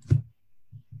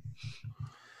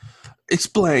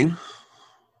 Explain.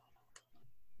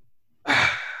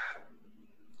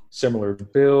 Similar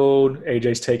build.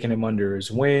 AJ's taking him under his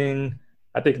wing.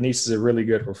 I think Nice is a really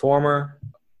good performer.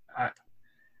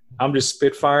 I'm just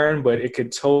spitfiring, but it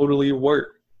could totally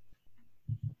work.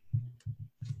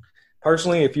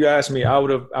 Personally, if you ask me, I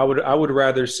would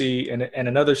rather see in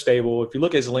another stable. If you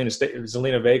look at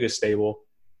Zelina Vega's stable,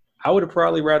 I would have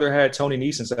probably rather had Tony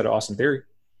Nese instead of Austin Theory.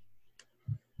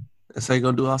 That's how you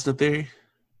gonna do Austin Theory?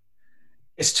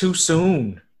 It's too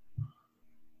soon.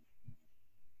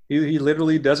 He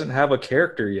literally doesn't have a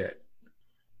character yet.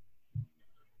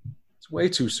 It's way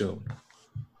too soon.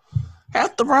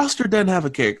 Half the roster doesn't have a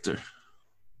character.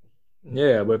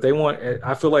 Yeah, but if they want,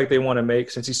 I feel like they want to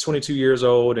make, since he's 22 years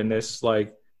old and this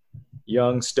like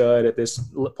young stud at this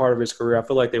part of his career, I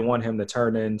feel like they want him to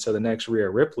turn into the next Rhea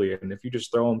Ripley. And if you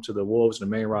just throw him to the Wolves in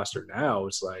the main roster now,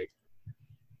 it's like,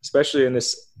 especially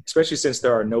since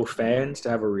there are no fans to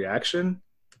have a reaction,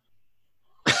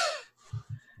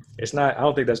 it's not. I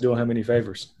don't think that's doing him any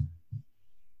favors.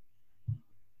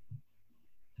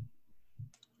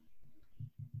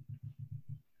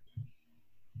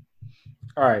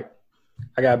 All right.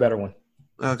 I got a better one.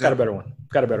 Okay. Got a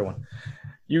better one.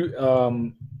 You,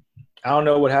 I don't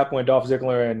know what happened with Dolph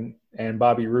Ziggler and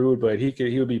Bobby Roode, but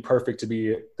he would be perfect to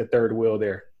be the third wheel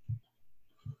there.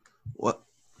 What?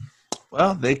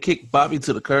 Well, they kicked Bobby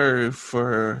to the curb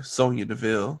for Sonya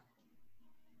Deville.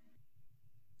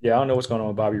 Yeah, I don't know what's going on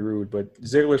with Bobby Roode, but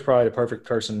Ziggler's probably the perfect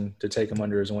person to take him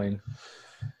under his wing.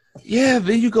 Yeah,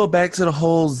 then you go back to the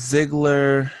whole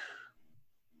Ziggler.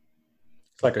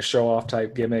 Like a show-off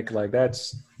type gimmick. Like,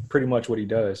 that's pretty much what he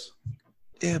does.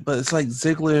 Yeah, but it's like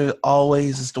Ziggler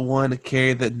always is the one to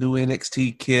carry the new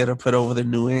NXT kid or put over the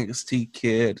new NXT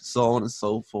kid, so on and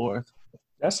so forth.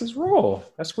 That's his role.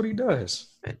 That's what he does.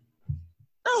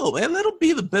 No, man, let him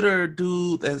be the bitter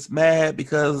dude that's mad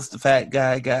because the fat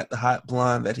guy got the hot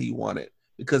blonde that he wanted,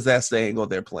 because that's the angle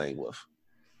they're playing with.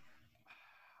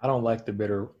 I don't like the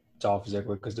bitter Dolph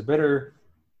Ziggler, because the bitter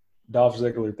Dolph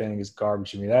Ziggler thing is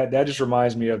garbage to me. That just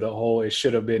reminds me of the whole "it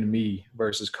should have been me"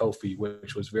 versus Kofi,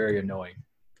 which was very annoying.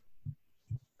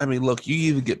 I mean, look, you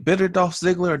either get bitter Dolph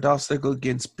Ziggler or Dolph Ziggler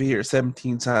getting speared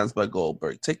 17 times by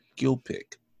Goldberg. Take your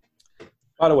pick.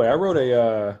 By the way, I wrote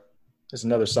there's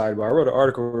another sidebar. I wrote an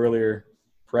article earlier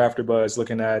for AfterBuzz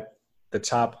looking at the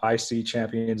top IC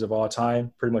champions of all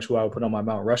time, pretty much who I would put on my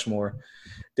Mount Rushmore.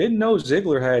 Didn't know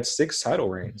Ziggler had 6 title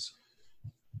reigns.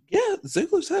 Yeah,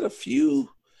 Ziggler's had a few,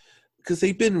 because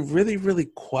they've been really, really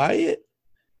quiet.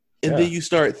 And then you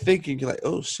start thinking, you're like,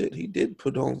 oh, shit, he did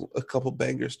put on a couple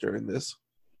bangers during this.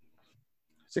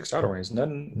 6 title reigns,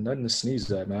 nothing to sneeze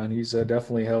at, man. He's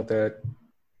definitely held that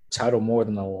title more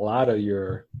than a lot of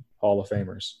your Hall of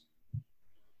Famers.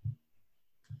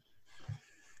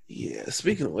 Yeah,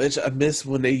 speaking of which, I miss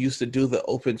when they used to do the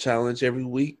open challenge every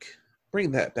week.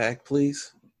 Bring that back,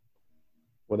 please.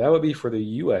 Well, that would be for the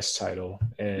U.S. title.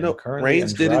 And no, currently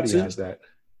Reigns did it too. has that.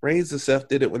 Reigns and Seth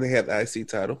did it when they had the IC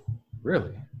title.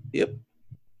 Really? Yep.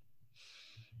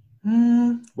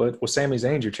 But Sami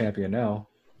Zayn's your champion now.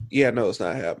 Yeah, no, it's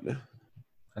not happening.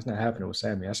 That's not happening with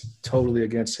Sami. That's totally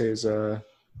against his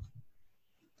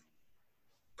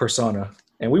persona.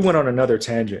 And we went on another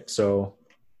tangent, so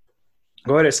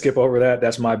go ahead and skip over that.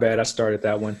 That's my bad. I started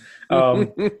that one.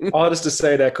 All this to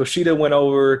say that Kushida went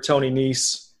over Tony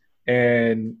Nese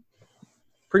in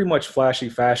pretty much flashy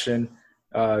fashion.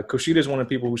 Kushida is one of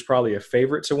the people who's probably a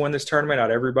favorite to win this tournament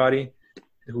out of everybody,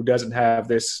 who doesn't have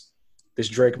this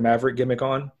Drake Maverick gimmick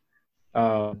on.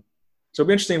 So it'll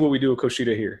be interesting what we do with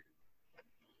Kushida here.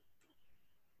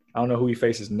 I don't know who he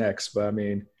faces next, but I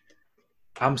mean,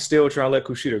 I'm still trying to let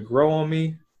Kushida grow on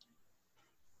me.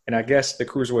 And I guess the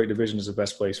Cruiserweight division is the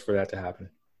best place for that to happen.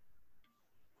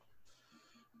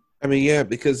 I mean, yeah,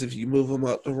 because if you move him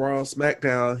up to Raw,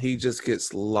 SmackDown, he just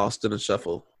gets lost in a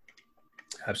shuffle.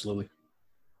 Absolutely.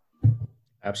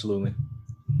 Absolutely.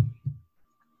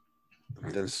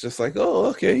 Then it's just like, oh,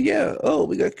 okay, yeah. Oh,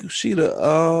 we got Kushida.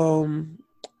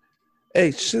 Hey,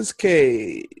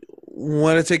 Shinsuke,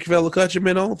 want to take your fellow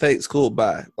countrymen on? Thanks, cool,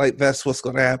 bye. Like, that's what's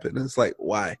going to happen. And it's like,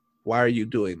 why? Why are you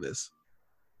doing this?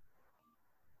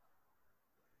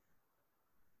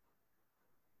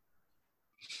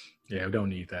 Yeah, we don't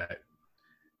need that.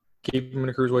 Keep him in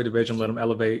the cruiserweight division. Let him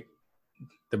elevate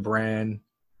the brand,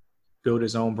 build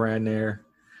his own brand there,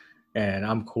 and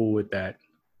I'm cool with that.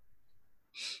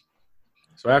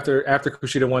 So after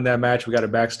Kushida won that match, we got a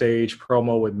backstage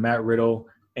promo with Matt Riddle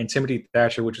and Timothy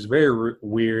Thatcher, which is very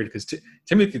weird because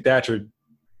Timothy Thatcher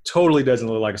totally doesn't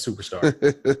look like a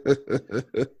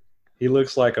superstar. He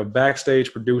looks like a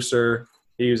backstage producer.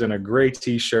 He was in a gray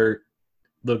T-shirt.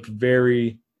 Looked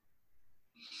very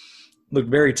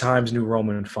Times New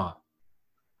Roman font.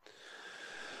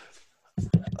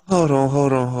 Hold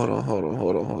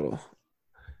on.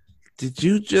 Did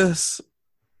you just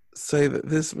say that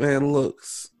this man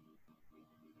looks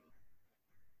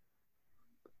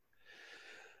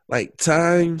like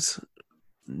Times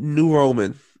New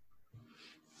Roman?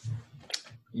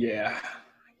 Yeah.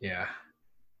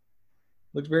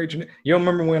 Looks very generic. You don't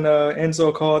remember when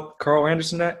Enzo called Carl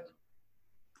Anderson that?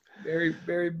 Very,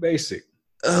 very basic.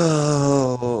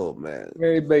 Oh, man.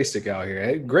 Very basic out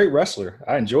here. Great wrestler.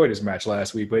 I enjoyed his match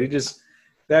last week, but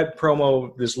that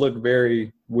promo just looked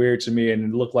very weird to me,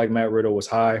 and it looked like Matt Riddle was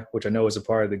high, which I know is a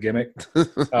part of the gimmick.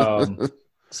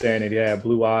 Saying that he had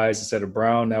blue eyes instead of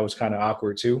brown, that was kind of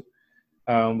awkward too.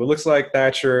 But it looks like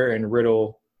Thatcher and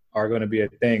Riddle are going to be a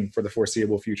thing for the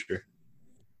foreseeable future.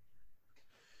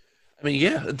 I mean,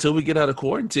 yeah, until we get out of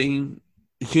quarantine,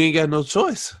 you ain't got no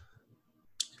choice.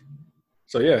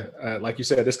 So, yeah, like you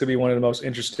said, this could be one of the most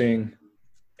interesting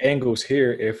angles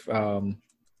here if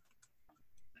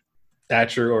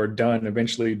Thatcher or Dunn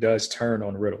eventually does turn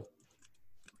on Riddle.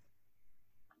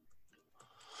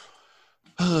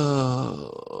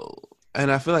 And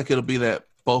I feel like it'll be that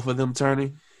both of them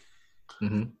turning.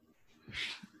 Mm-hmm.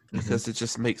 Because it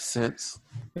just makes sense.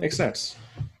 Makes sense.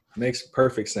 Makes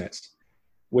perfect sense.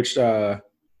 Which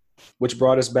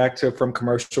brought us back to from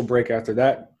commercial break after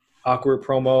that awkward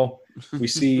promo. We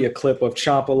see a clip of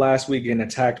Ciampa last week getting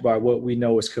attacked by what we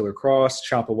know as Killer Cross.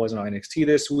 Ciampa wasn't on NXT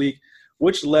this week,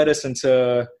 which led us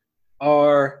into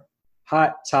our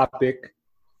hot topic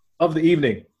of the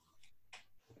evening.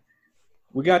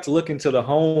 We got to look into the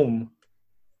home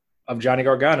of Johnny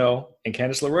Gargano and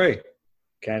Candice LeRae.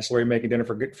 Candice LeRae making dinner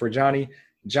for Johnny.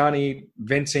 Johnny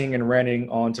venting and ranting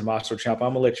on Tommaso Ciampa. I'm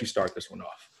going to let you start this one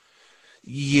off.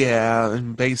 Yeah,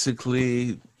 and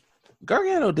basically,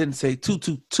 Gargano didn't say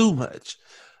too much.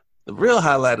 The real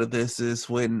highlight of this is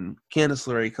when Candice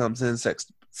LeRae comes in, sets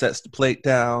the plate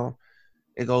down.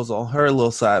 It goes on her little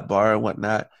sidebar and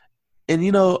whatnot. And,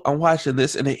 I'm watching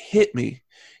this, and it hit me.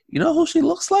 You know who she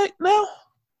looks like now?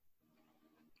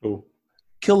 Who?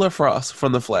 Killer Frost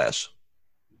from The Flash.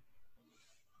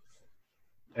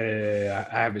 I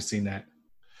haven't seen that.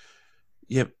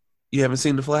 Yep. You haven't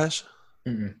seen The Flash?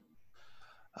 Mm-mm.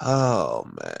 Oh,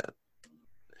 man.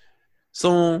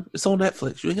 So it's on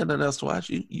Netflix. You ain't got nothing else to watch.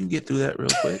 You can get through that real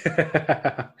quick.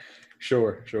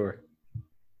 Sure.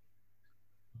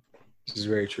 This is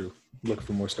very true. Looking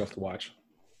for more stuff to watch.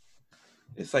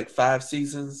 It's like 5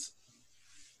 seasons.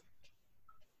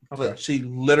 Okay. But she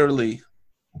literally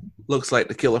looks like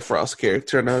the Killer Frost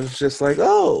character. And I was just like,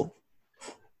 oh,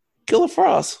 Killer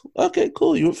Frost. Okay,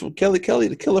 cool. You went from Kelly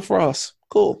to Killer Frost.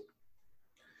 Cool.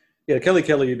 Yeah, the Kelly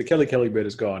Kelly bit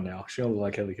is gone now. She don't look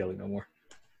like Kelly Kelly no more.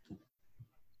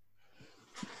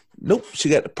 Nope. She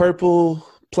got the purple,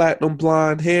 platinum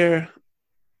blonde hair.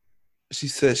 She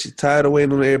says she's tired of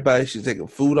waiting on everybody. She's taking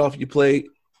food off your plate.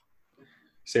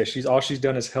 Says she's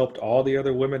done is helped all the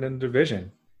other women in the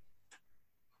division.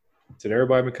 Said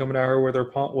everybody been coming at her with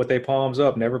their palms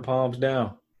up, never palms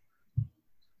down.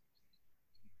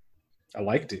 I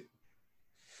liked it.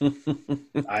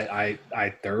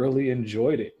 I thoroughly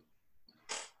enjoyed it,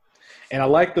 and I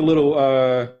like the little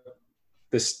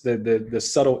the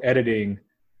subtle editing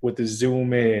with the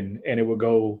zoom in, and it would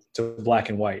go to black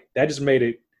and white. That just made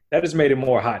it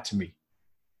more hot to me.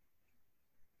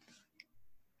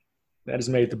 That has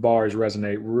made the bars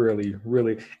resonate really,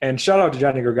 really. And shout out to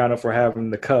Johnny Gargano for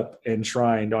having the cup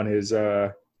enshrined on his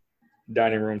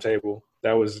dining room table.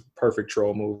 That was perfect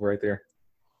troll move right there.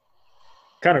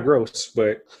 Kind of gross,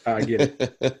 but I get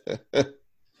it.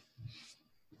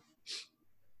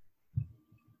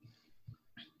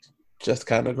 Just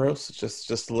kind of gross?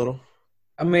 Just a little?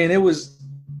 I mean, it was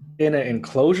in an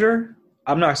enclosure.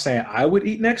 I'm not saying I would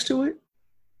eat next to it,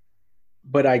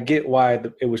 but I get why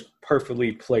it was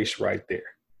perfectly placed right there.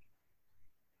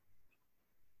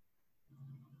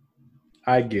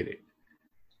 I get it.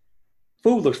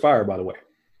 Food looks fire, by the way.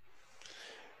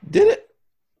 Did it?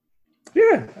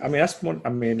 Yeah. I mean, that's one. I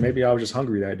mean, maybe I was just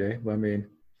hungry that day, but I mean,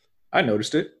 I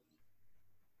noticed it.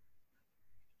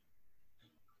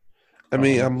 I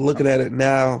mean, I'm looking at it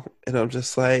now, and I'm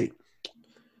just like,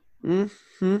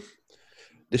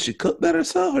 Did she cook that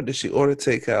herself, or did she order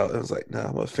takeout? I was like, nah,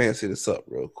 I'm gonna fancy this up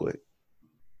real quick.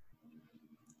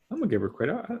 I'm gonna give her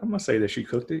credit. I'm gonna say that she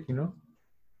cooked it.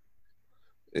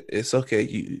 It's okay.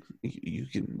 You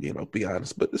can be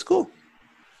honest, but it's cool.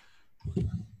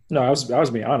 No, I was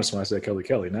being honest when I said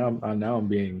Kelly. Now I'm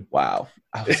being wow.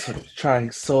 I was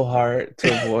trying so hard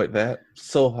to avoid that,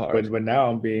 so hard. But now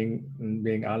I'm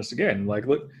being honest again. Like,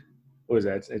 look, what is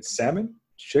that? It's salmon,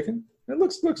 it's chicken. It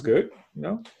looks good.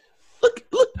 Look.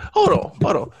 Hold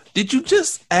on. Did you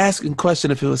just ask and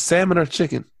question if it was salmon or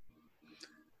chicken?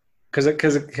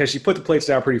 Because she put the plates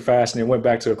down pretty fast and it went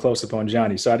back to a close up on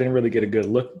Johnny, so I didn't really get a good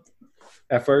look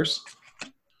at first.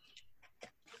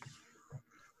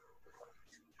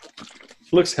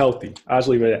 Looks healthy. I'll just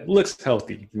leave it at that. Looks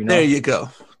healthy. There you go.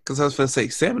 Because I was going to say,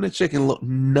 salmon and chicken look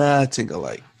nothing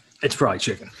alike. It's probably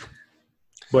chicken.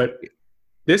 But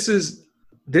this is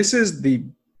the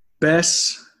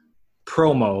best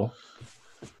promo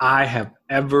I have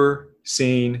ever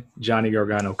seen Johnny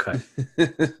Gargano cut.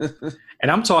 And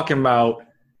I'm talking about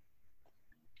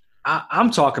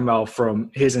from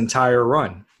his entire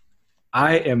run.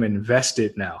 I am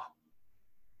invested now.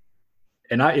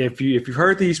 And if you've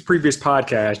heard these previous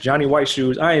podcasts, Johnny White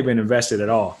Shoes, I ain't been invested at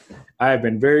all. I have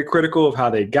been very critical of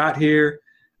how they got here,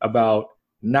 about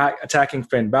not attacking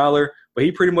Finn Balor, but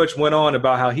he pretty much went on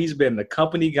about how he's been the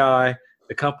company guy,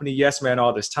 the company yes man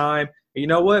all this time. And you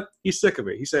know what? He's sick of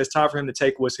it. He says it's time for him to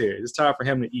take what's here. It's time for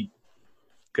him to eat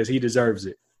because he deserves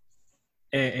it.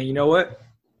 And you know what?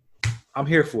 I'm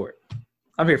here for it.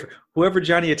 I'm here for it. Whoever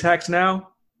Johnny attacks now,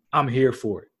 I'm here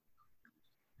for it.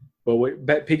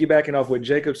 But piggybacking off what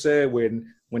Jacob said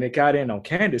when it got in on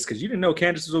Candice, because you didn't know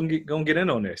Candice was going to get in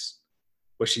on this.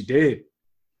 But she did.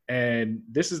 And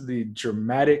this is the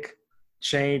dramatic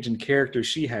change in character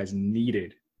she has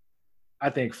needed, I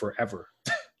think, forever.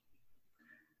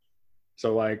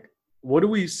 So, like, what do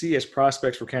we see as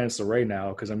prospects for Candice LeRae now?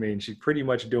 Because, I mean, she's pretty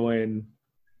much doing,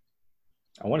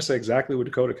 I want to say exactly what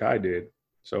Dakota Kai did.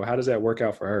 So how does that work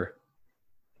out for her?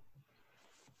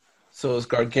 So is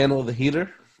Gargano the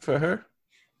heater for her?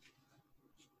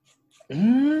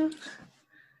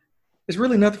 It's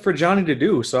really nothing for Johnny to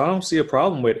do, so I don't see a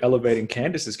problem with elevating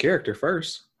Candice's character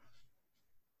first.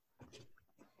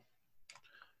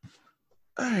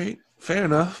 All right, fair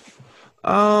enough.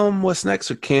 What's next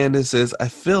for Candice is I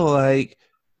feel like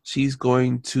she's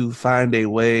going to find a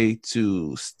way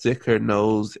to stick her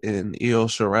nose in Io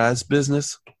Shirai's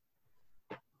business.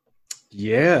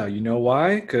 Yeah, you know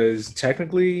why? Because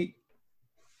technically,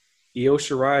 Io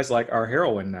Shirai is like our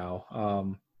heroine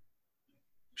now.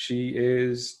 She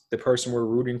is the person we're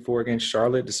rooting for against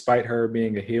Charlotte, despite her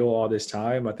being a heel all this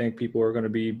time. I think people are going to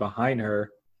be behind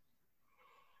her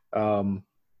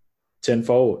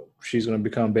tenfold. She's going to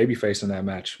become babyface in that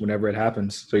match whenever it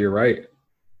happens. So you're right.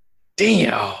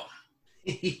 Damn.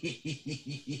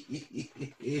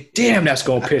 Damn, that's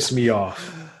going to piss me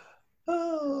off.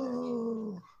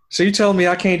 So you telling me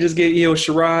I can't just get Io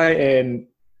Shirai and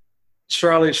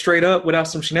Charlotte straight up without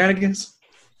some shenanigans?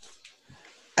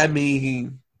 I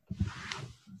mean,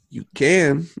 you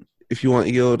can if you want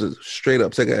Io to straight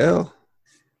up take an L.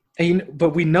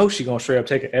 But we know she's going to straight up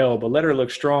take an L, but let her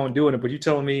look strong doing it. But you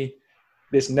telling me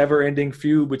this never-ending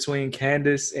feud between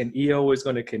Candice and Io is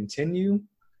going to continue?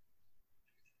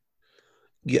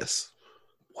 Yes.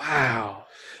 Wow.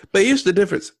 But here's the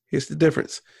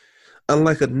difference.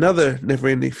 Unlike another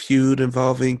never-ending feud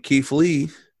involving Keith Lee,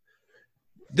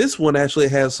 this one actually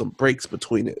has some breaks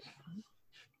between it.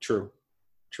 True.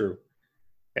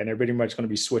 And they're pretty much going to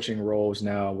be switching roles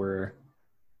now where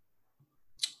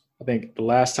I think the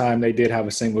last time they did have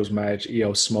a singles match,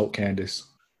 Io smoked Candice.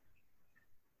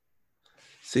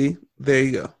 See? There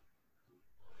you go.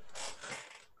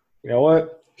 You know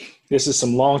what? This is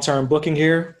some long-term booking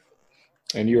here,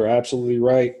 and you're absolutely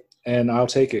right, and I'll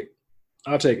take it.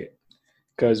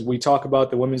 Because we talk about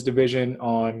the women's division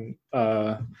on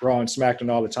Raw and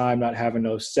SmackDown all the time, not having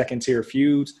those second-tier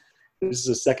feuds. This is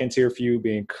a second-tier feud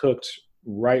being cooked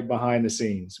right behind the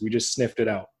scenes. We just sniffed it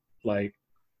out. And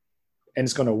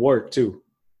it's going to work, too.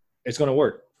 It's going to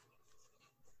work.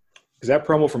 Because that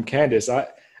promo from Candice, I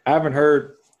haven't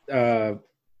heard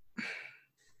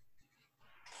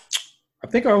I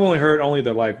think I've only heard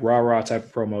the rah-rah type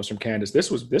of promos from Candice. This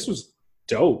was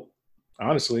dope,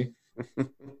 honestly.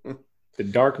 The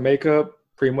dark makeup,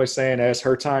 pretty much saying that's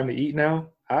her time to eat now.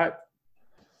 I'm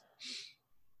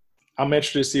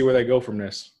interested to see where they go from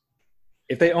this.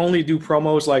 If they only do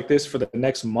promos like this for the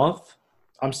next month,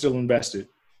 I'm still invested.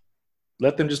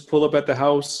 Let them just pull up at the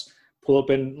house, pull up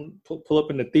in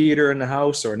the theater in the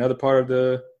house or another part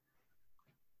of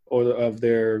of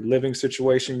their living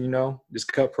situation,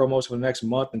 just cut promos for the next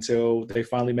month until they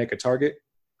finally make a target.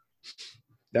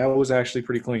 That was actually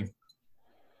pretty clean.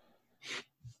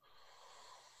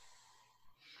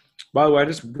 By the way, I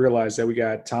just realized that we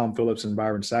got Tom Phillips and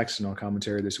Byron Saxton on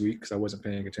commentary this week because I wasn't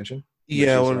paying attention.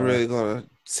 Yeah, I wasn't really going to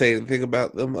say anything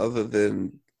about them other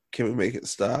than can we make it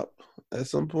stop at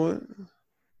some point?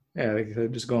 Yeah, they're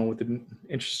just going with the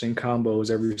interesting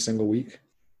combos every single week.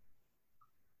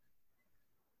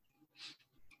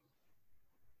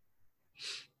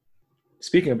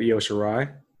 Speaking of Io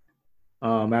Shirai,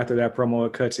 after that promo,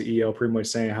 it cut to Io pretty much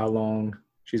saying how long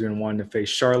she's been wanting to face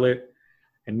Charlotte.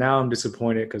 And now I'm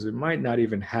disappointed because it might not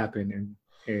even happen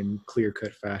in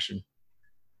clear-cut fashion.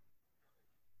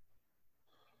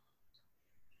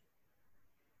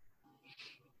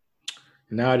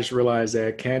 And now I just realized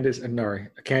that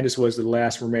Candice was the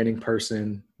last remaining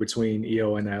person between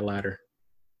Io and that ladder.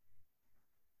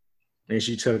 And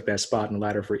she took that spot in the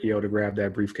ladder for Io to grab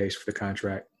that briefcase for the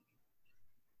contract.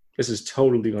 This is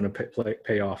totally going to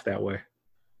pay off that way.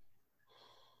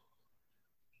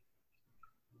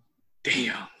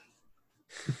 Damn.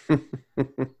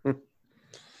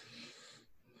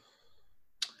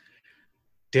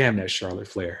 Damn that Charlotte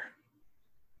Flair.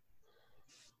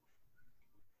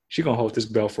 She gonna hold this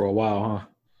belt for a while,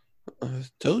 huh? I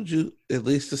told you, at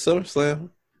least the SummerSlam.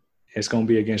 It's gonna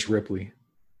be against Ripley.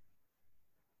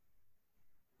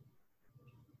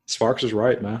 Sparks is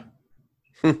right, man.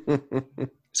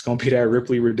 It's gonna be that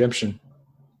Ripley redemption.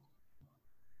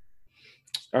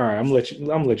 All right, I'm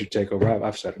gonna let you take over.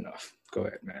 I've said enough. Go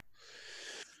ahead, man.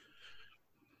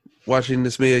 Watching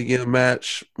this Mia Yim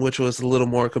match, which was a little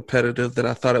more competitive than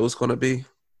I thought it was going to be.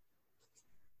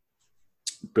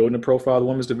 Building the profile of the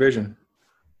women's division.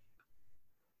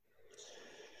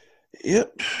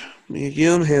 Yep. Mia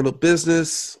Yim handled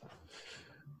business.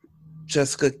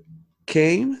 Jessica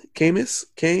Kamea.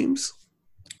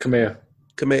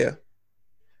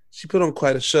 She put on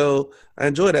quite a show. I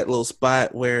enjoyed that little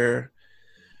spot where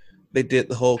they did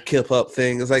the whole kip up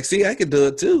thing. It's like, see, I can do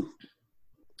it too.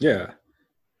 Yeah.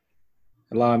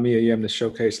 Allowing Mia Yim to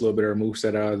showcase a little bit of her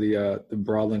moveset out of the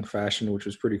brawling fashion, which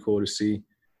was pretty cool to see.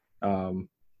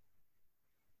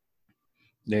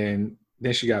 Then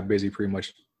she got busy, pretty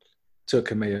much took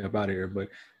Kamea up out of here. But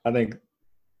I think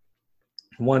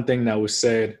one thing that was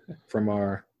said from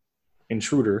our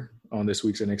intruder on this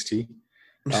week's NXT,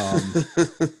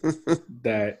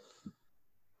 that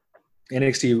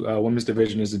NXT women's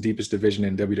division is the deepest division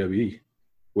in WWE,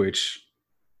 which,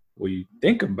 when you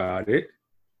think about it,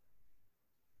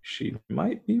 she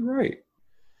might be right.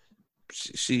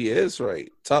 She is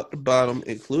right. Top to bottom,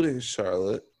 including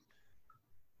Charlotte,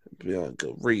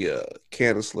 Bianca, Rhea,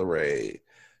 Candice LeRae,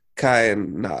 Kai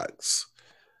Nox,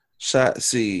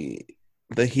 Shotzi,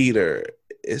 The Heater.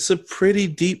 It's a pretty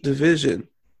deep division.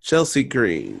 Chelsea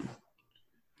Green.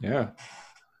 Yeah.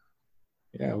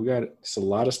 Yeah, we got a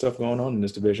lot of stuff going on in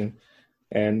this division.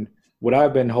 And what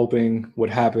I've been hoping would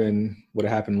have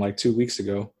happened like 2 weeks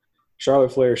ago.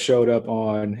 Charlotte Flair showed up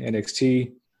on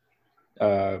NXT.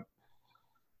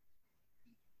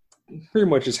 Pretty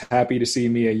much just happy to see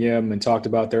Mia Yim and talked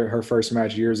about her first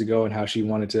match years ago and how she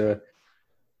wanted to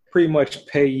pretty much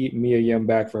pay Mia Yim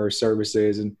back for her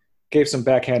services and gave some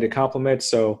backhanded compliments.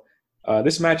 So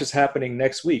this match is happening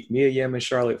next week, Mia Yim and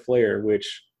Charlotte Flair,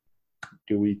 which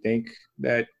do we think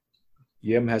that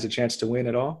Yim has a chance to win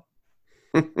at all?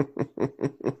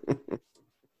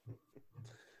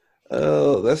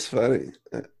 Oh, that's funny.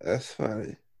 That's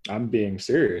funny. I'm being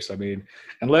serious. I mean,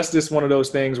 unless this is one of those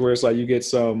things where it's like you get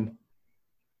some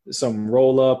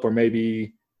roll up or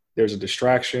maybe there's a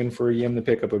distraction for Yim to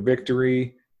pick up a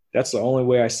victory. That's the only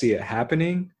way I see it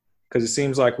happening, because it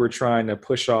seems like we're trying to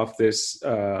push off this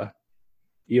Io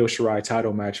Shirai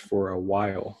title match for a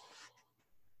while.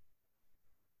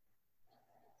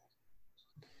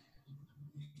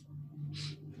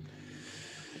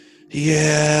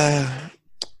 Yeah.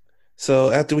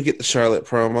 So after we get the Charlotte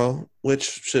promo, which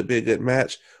should be a good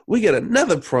match, we get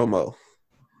another promo.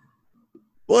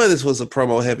 Boy, this was a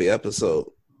promo-heavy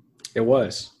episode. It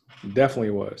was. It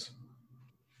definitely was.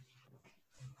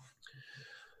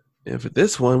 And for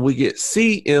this one, we get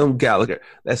C.M. Gallagher.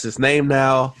 That's his name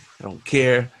now. I don't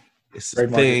care. It's a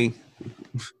thing.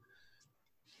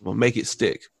 We'll make it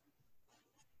stick.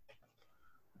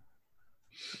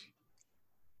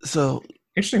 So...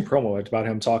 Interesting promo. It's about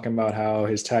him talking about how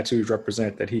his tattoos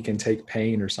represent that he can take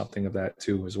pain or something of that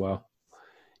too as well.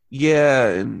 Yeah,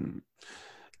 and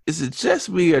is it just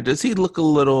me or does he look a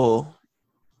little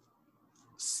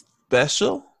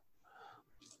special?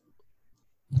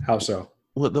 How so?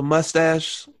 With the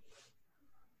mustache?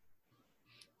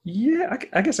 Yeah,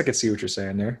 I guess I could see what you're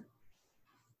saying there.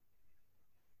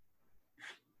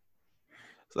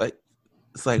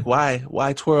 It's like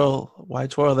why twirl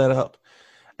that up?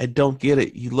 I don't get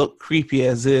it. You look creepy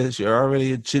as is. You're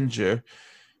already a ginger,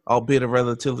 albeit a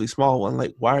relatively small one.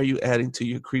 Like, why are you adding to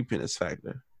your creepiness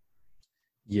factor?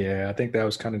 Yeah, I think that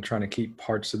was kind of trying to keep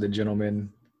parts of the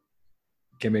gentleman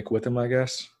gimmick with him, I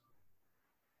guess.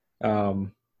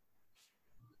 Um,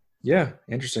 yeah,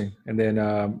 interesting. And then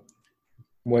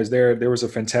there was a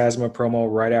Phantasma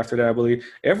promo right after that, I believe.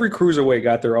 Every cruiserweight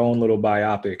got their own little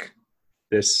biopic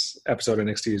this episode of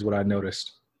NXT is what I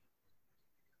noticed.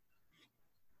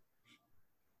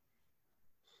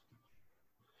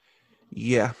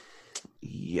 Yeah.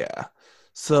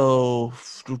 So,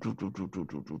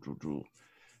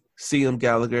 CM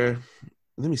Gallagher.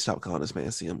 Let me stop calling this man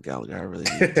CM Gallagher. I really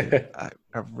need to. I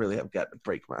really have got to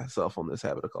break myself on this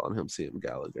habit of calling him CM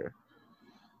Gallagher.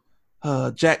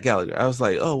 Jack Gallagher. I was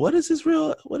like, oh, what is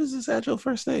his actual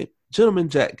first name? Gentleman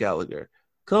Jack Gallagher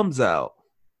comes out.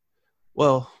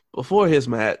 Well, before his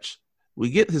match, we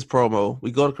get his promo,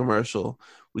 we go to commercial,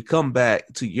 we come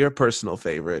back to your personal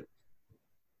favorite,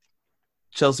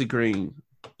 Chelsea Green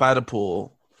by the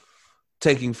pool,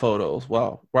 taking photos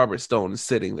while Robert Stone is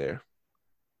sitting there.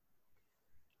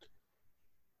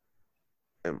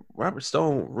 And Robert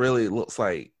Stone really looks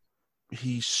like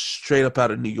he's straight up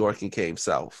out of New York and came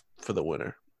south for the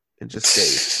winter and just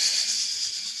stayed.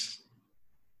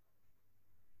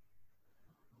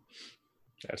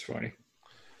 That's funny.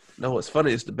 No, what's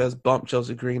funny is the best bump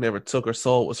Chelsea Green ever took or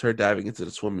sold was her diving into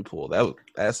the swimming pool.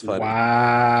 That's funny.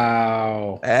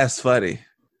 Wow. That's funny.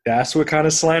 That's what kind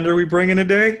of slander we bring in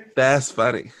today? That's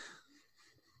funny.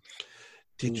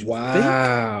 Did you think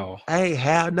I ain't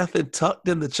have nothing tucked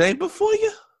in the chamber for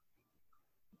you?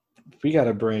 We got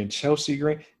to bring Chelsea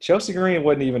Green. Chelsea Green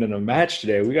wasn't even in a match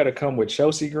today. We got to come with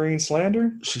Chelsea Green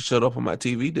slander? She showed up on my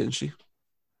TV, didn't she?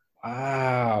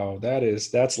 Wow.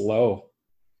 That's low.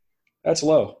 That's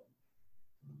low.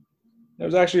 It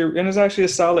was actually a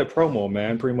solid promo,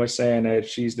 man. Pretty much saying that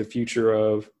she's the future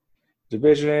of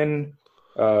division,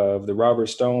 of the Robert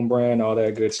Stone brand, all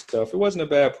that good stuff. It wasn't a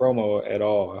bad promo at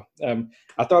all.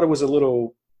 I thought it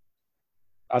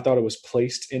was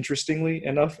placed interestingly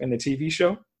enough in the TV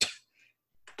show.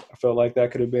 I felt like that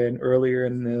could have been earlier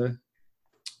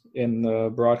in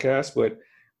the broadcast, but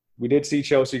we did see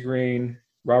Chelsea Green,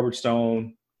 Robert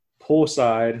Stone,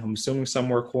 poolside. I'm assuming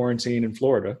somewhere quarantined in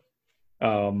Florida.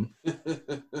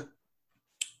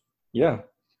 Yeah,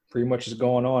 pretty much is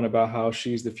going on about how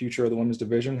she's the future of the women's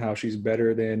division, how she's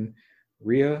better than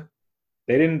Rhea.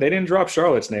 They didn't drop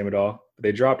Charlotte's name at all, but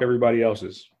they dropped everybody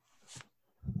else's.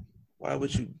 Why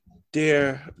would you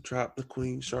dare drop the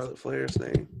Queen Charlotte Flair's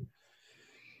name?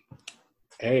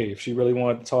 Hey, if she really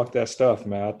wanted to talk that stuff,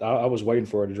 man, I was waiting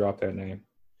for her to drop that name.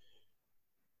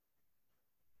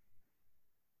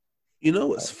 You know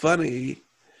what's funny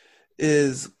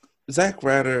is Zack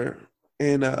Ryder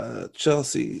and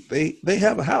Chelsea, they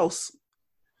have a house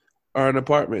or an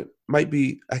apartment. Might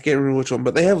be, I can't remember which one,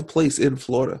 but they have a place in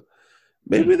Florida.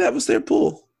 Maybe that was their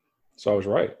pool. So I was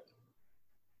right.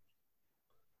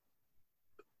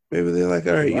 Maybe they're like,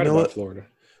 all right, you know what? Florida.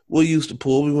 We'll use the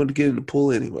pool. We want to get in the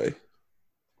pool anyway.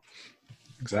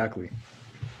 Exactly.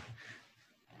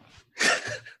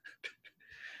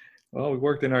 Well, we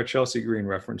worked in our Chelsea Green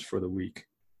reference for the week.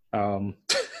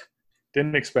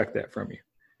 Didn't expect that from you.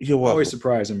 You're welcome. Always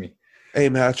surprising me. Hey,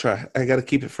 man, I try. I got to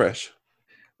keep it fresh.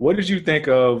 What did you think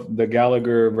of the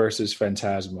Gallagher versus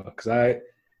Phantasma? Because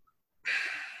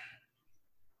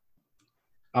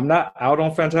I'm not out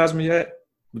on Phantasma yet,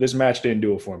 but this match didn't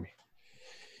do it for me.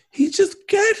 He just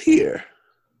got here.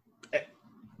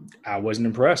 I wasn't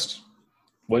impressed.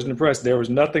 There was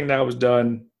nothing that was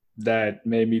done that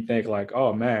made me think like,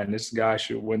 oh, man, this guy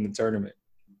should win the tournament.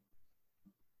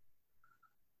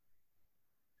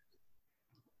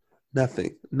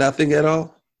 Nothing at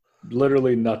all?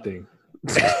 Literally nothing.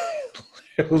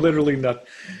 Literally nothing.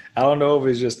 I don't know if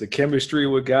it's just the chemistry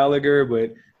with Gallagher,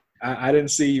 but I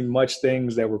didn't see much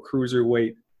things that were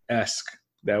cruiserweight-esque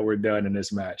that were done in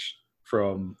this match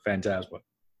from Phantasma.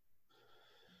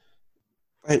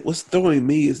 Like, what's throwing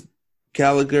me is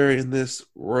Gallagher in this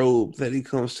robe that he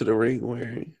comes to the ring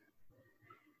wearing.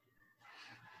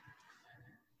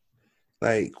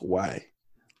 Like, why?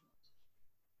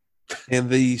 And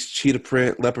these cheetah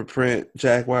print, leopard print,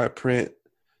 jaguar print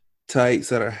tights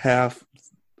that are half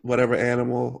whatever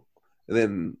animal, and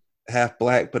then half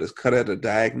black, but it's cut at a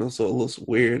diagonal, so it looks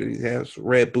weird. And he has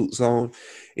red boots on. And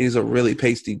he's a really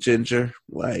pasty ginger.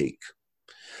 Like,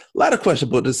 a lot of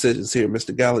questionable decisions here,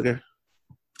 Mr. Gallagher.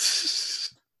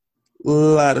 A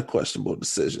lot of questionable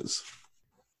decisions.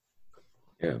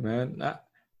 Yeah, man.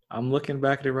 I'm looking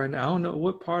back at it right now. I don't know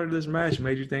what part of this match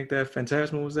made you think that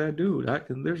Phantasma was that dude.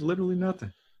 There's literally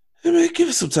nothing. Hey, man, give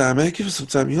us some time, man. Give us some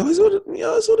time. You always want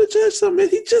to judge something, man.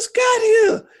 He just got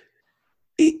here.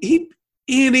 He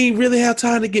didn't really have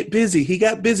time to get busy. He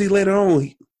got busy later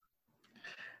on.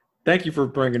 Thank you for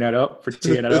bringing that up, for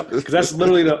teeing that up, because that's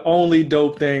literally the only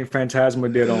dope thing Phantasma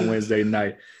did on Wednesday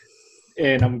night.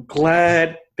 And I'm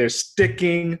glad they're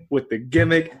sticking with the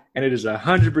gimmick, and it is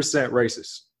 100%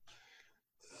 racist.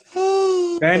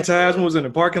 Phantasma was in the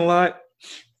parking lot.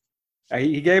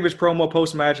 He gave his promo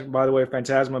post-match. By the way,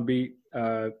 Phantasma beat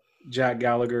Jack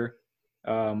Gallagher.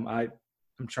 I'll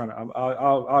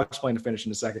explain the finish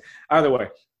in a second. Either way,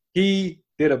 he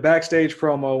did a backstage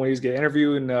promo when he was getting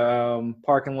interviewed in the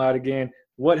parking lot again.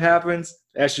 What happens?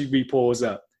 SUV pulls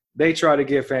up. They try to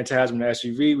get Phantasma to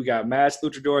SUV. We got Masked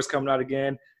Luchadors coming out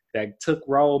again that took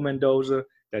Raul Mendoza,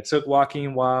 that took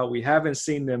Joaquin Wild. We haven't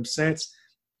seen them since.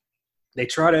 They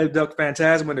try to abduct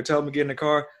Phantasma to tell him to get in the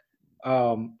car.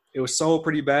 It was sold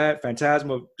pretty bad.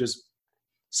 Phantasma just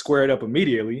squared up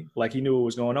immediately, like he knew what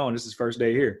was going on. This is his first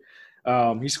day here.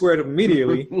 He squared up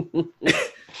immediately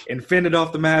and fended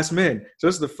off the masked men. So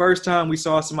this is the first time we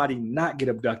saw somebody not get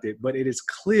abducted, but it is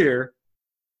clear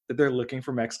that they're looking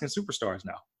for Mexican superstars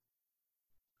now.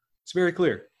 It's very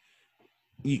clear.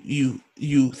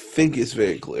 You think it's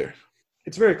very clear?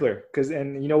 It's very clear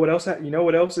and you know what else? You know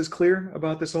what else is clear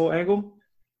about this whole angle?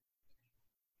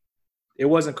 It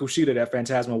wasn't Kushida that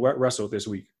Phantasma wrestled this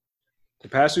week. The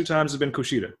past 2 times has been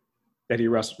Kushida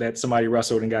that somebody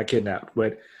wrestled and got kidnapped.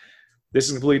 But this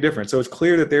is completely different. So it's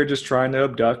clear that they're just trying to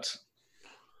abduct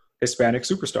Hispanic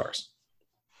superstars.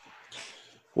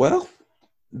 Well,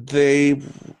 they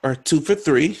are 2 for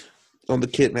 3 on the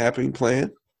kidnapping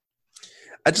plan.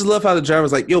 I just love how the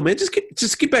driver's like, "Yo, man, just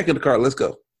get back in the car. Let's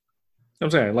go." I'm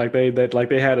saying like they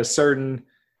had a certain,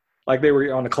 like they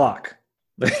were on the clock.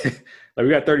 Like we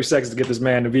got 30 seconds to get this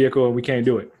man in the vehicle and we can't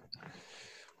do it.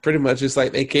 Pretty much, it's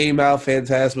like they came out,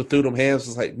 Phantasma threw them hands.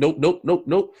 It's like,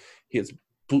 nope. He's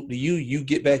boot to you. You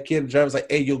get back in. The driver's like,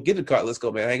 "Hey, yo, get in the car. Let's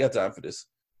go, man. I ain't got time for this.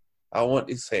 I want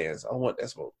these hands. I want that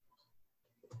smoke."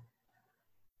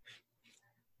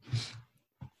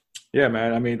 Yeah,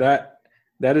 man. I mean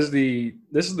this is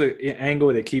the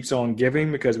angle that keeps on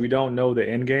giving because we don't know the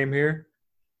end game here.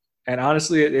 And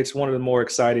honestly, it's one of the more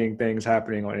exciting things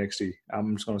happening on NXT.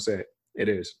 I'm just going to say it. It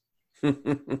is.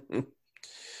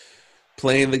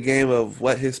 Playing the game of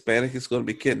what Hispanic is going to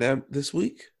be kidnapped this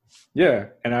week? Yeah,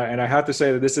 and I have to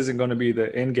say that this isn't going to be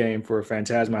the end game for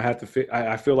Phantasma.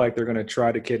 I feel like they're going to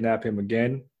try to kidnap him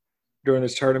again during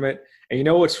this tournament. And you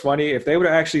know what's funny? If they would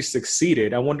have actually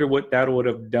succeeded, I wonder what that would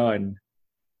have done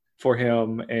for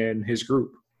him and his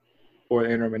group for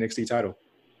the interim NXT title.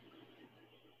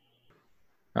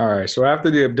 All right, so after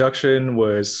the abduction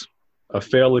was a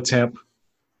failed attempt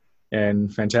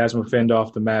and Phantasma fended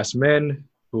off the masked men,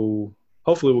 who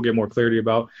hopefully we'll get more clarity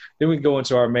about. Then we go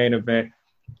into our main event,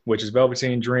 which is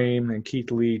Velveteen Dream and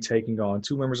Keith Lee taking on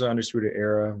 2 members of Undisputed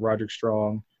Era, Roderick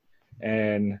Strong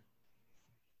and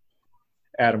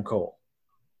Adam Cole.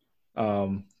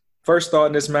 First thought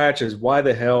in this match is, why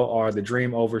the hell are the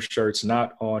Dream Over shirts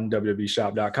not on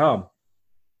WWEshop.com?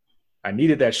 I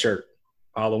needed that shirt.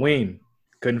 Halloween.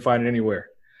 Couldn't find it anywhere.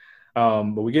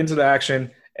 But we get into the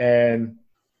action, and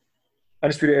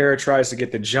Undisputed Era tries to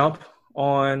get the jump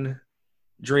on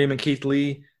Dream and Keith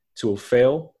Lee to a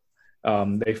fail.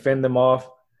 They fend them off.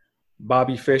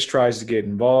 Bobby Fish tries to get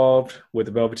involved with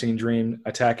the Velveteen Dream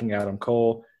attacking Adam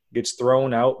Cole. Gets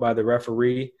thrown out by the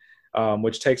referee,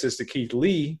 which takes us to Keith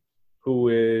Lee, who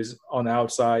is on the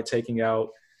outside taking out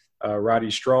Roddy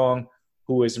Strong,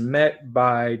 who is met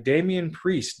by Damian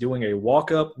Priest doing a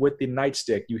walk-up with the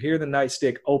nightstick. You hear the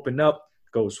nightstick open up,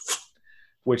 goes,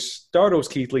 which startles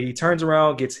Keith Lee. He turns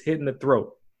around, gets hit in the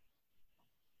throat,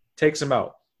 takes him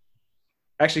out.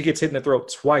 Actually gets hit in the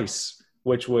throat twice,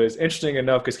 which was interesting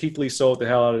enough because Keith Lee sold the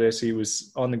hell out of this. He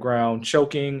was on the ground,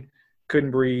 choking,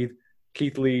 couldn't breathe.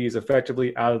 Keith Lee is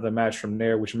effectively out of the match from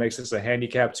there, which makes this a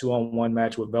handicap 2-on-1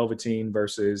 match with Velveteen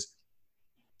versus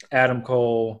Adam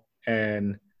Cole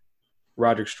and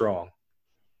Roderick Strong.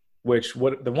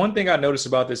 The one thing I noticed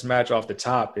about this match off the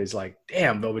top is like,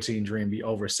 damn, Velveteen Dream be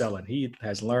overselling. He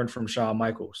has learned from Shawn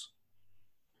Michaels.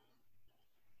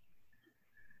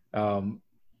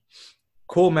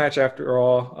 Cool match after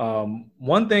all.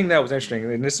 One thing that was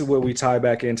interesting, and this is where we tie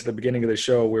back into the beginning of the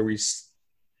show where we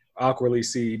awkwardly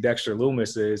see Dexter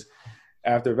Lumis, is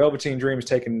after Velveteen Dream has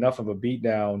taken enough of a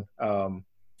beatdown,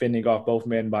 fending off both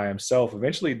men by himself,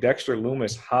 eventually Dexter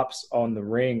Lumis hops on the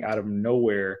ring out of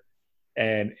nowhere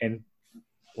and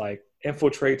like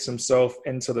infiltrates himself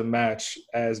into the match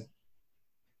as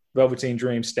Velveteen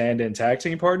Dream stand-in tag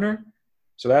team partner.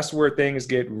 So that's where things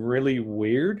get really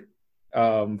weird.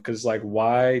 Because like,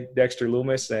 why Dexter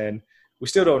Lumis? And we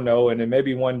still don't know. And then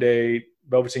maybe one day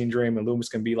Velveteen Dream and Lumis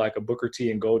can be like a Booker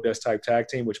T and Goldust type tag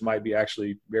team, which might be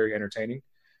actually very entertaining.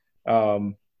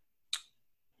 But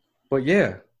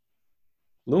yeah,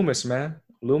 Lumis, man.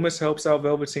 Lumis helps out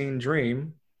Velveteen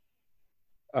Dream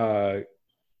as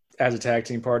a tag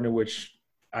team partner, which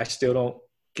I still don't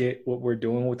get what we're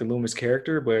doing with the Lumis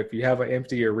character. But if you have an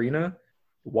empty arena,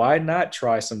 why not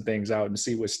try some things out and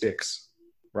see what sticks?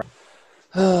 Right?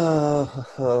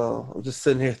 I'm just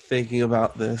sitting here thinking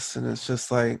about this, and it's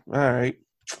just like, all right,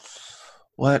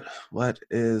 what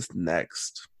is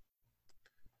next?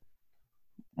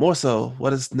 More so,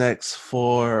 what is next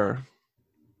for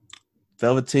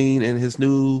Velveteen and his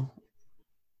new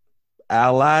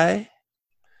ally,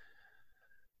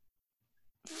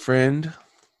 friend?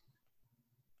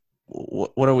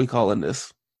 What are we calling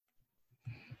this?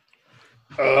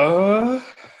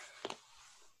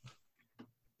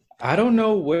 I don't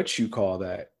know what you call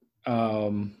that.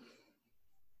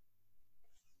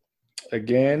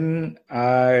 Again,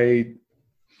 I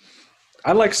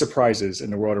like surprises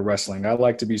in the world of wrestling. I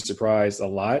like to be surprised a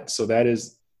lot. So that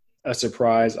is a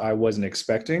surprise I wasn't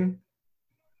expecting.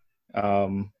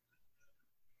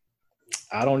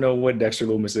 I don't know what Dexter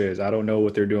Lumis is. I don't know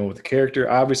what they're doing with the character.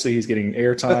 Obviously, he's getting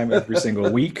airtime every single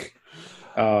week.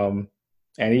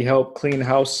 And he helped clean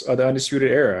house of the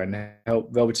Undisputed Era and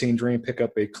helped Velveteen Dream pick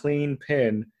up a clean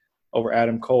pin over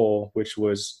Adam Cole, which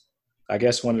was, I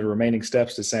guess, one of the remaining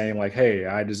steps to saying, like, hey,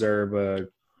 I deserve a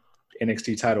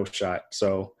NXT title shot.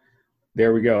 So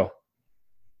there we go.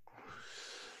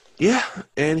 Yeah,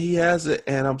 and he has it.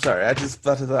 And I'm sorry, I just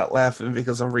started out laughing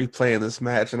because I'm replaying this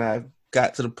match, and I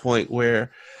got to the point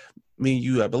where me and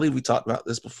you, I believe we talked about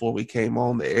this before we came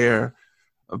on the air,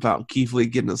 about Keith Lee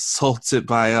getting assaulted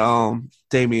by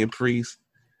Damian Priest.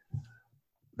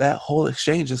 That whole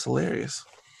exchange is hilarious.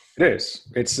 It is.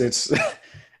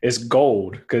 It's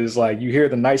gold because like you hear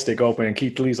the nightstick open and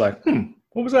Keith Lee's like,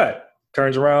 what was that?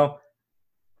 Turns around,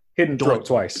 hitting throat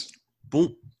twice.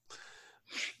 Boom.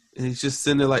 And he's just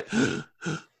sitting there like,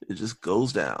 it just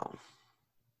goes down.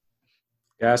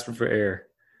 Gasping for air.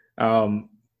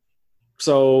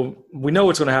 So we know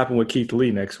what's going to happen with Keith Lee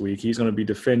next week. He's going to be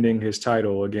defending his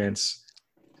title against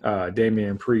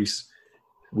Damian Priest.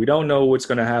 We don't know what's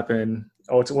going to happen.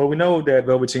 Well, we know that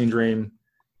Velveteen Dream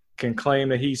can claim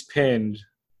that he's pinned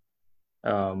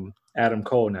Adam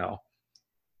Cole now.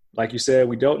 Like you said,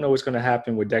 we don't know what's going to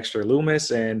happen with Dexter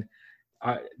Lumis. And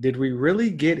did we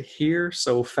really get here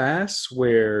so fast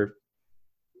where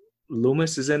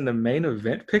Lumis is in the main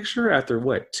event picture after,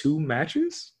 2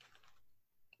 matches?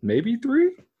 Maybe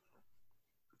 3?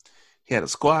 He had a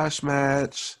squash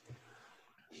match.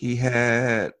 He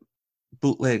had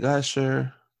Bootleg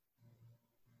Usher.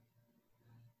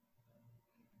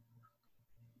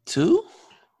 2?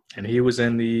 And he was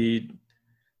in the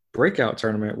breakout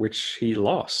tournament, which he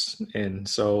lost. And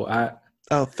so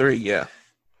 3, yeah.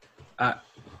 I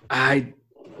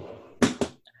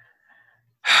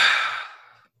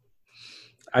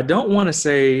don't want to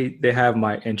say they have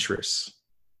my interest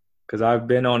because I've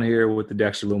been on here with the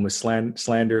Dexter Lumis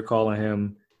slander, calling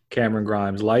him Cameron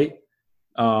Grimes light.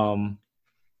 But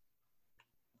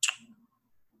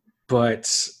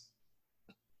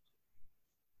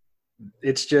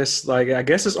it's just like, I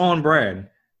guess it's on brand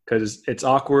because it's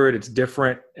awkward, it's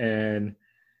different, and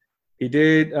he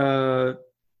did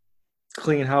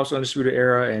clean house Undisputed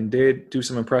Era and did do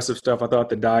some impressive stuff. I thought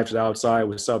the dive to the outside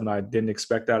was something I didn't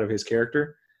expect out of his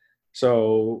character.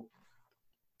 So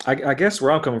I guess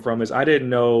where I'm coming from is I didn't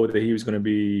know that he was going to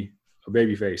be a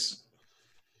babyface.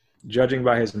 Judging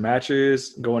by his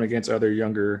matches, going against other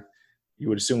younger, you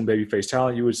would assume babyface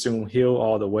talent, you would assume heel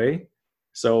all the way.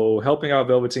 So helping out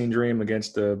Velveteen Dream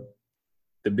against the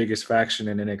biggest faction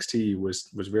in NXT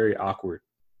was very awkward.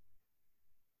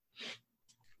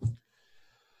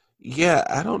 Yeah,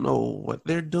 I don't know what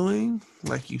they're doing.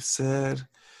 Like you said,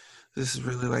 this is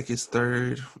really like his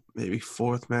 3rd, maybe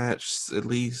 4th match, at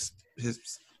least his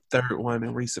 3rd one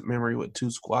in recent memory with 2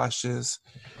 squashes.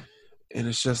 And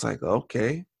it's just like,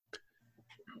 okay.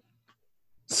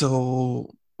 So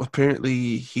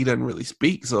apparently he doesn't really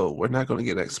speak, so we're not going to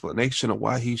get an explanation of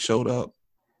why he showed up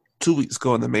 2 weeks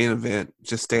ago in the main event,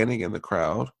 just standing in the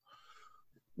crowd,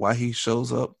 why he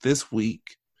shows up this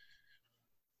week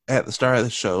at the start of the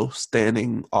show,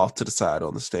 standing off to the side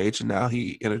on the stage, and now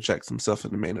he interjects himself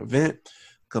in the main event,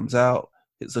 comes out,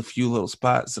 hits a few little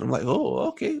spots, and I'm like, oh,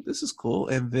 okay, this is cool.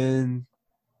 And then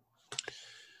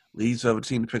leaves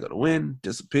Velveteen to pick up the win,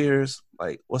 disappears.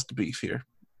 Like, what's the beef here?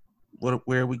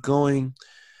 Where are we going?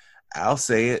 I'll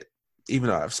say it, even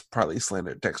though I've probably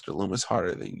slandered Dexter Loomis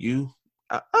harder than you.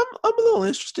 I'm a little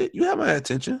interested. You have my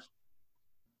attention.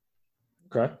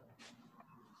 Okay.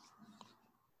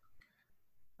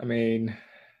 I mean,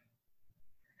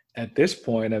 at this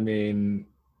point, I mean,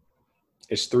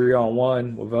 it's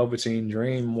 3-on-1 with Velveteen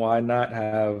Dream. Why not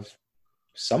have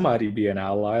somebody be an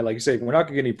ally? Like you said, we're not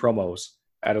going to get any promos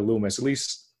out of Loomis. At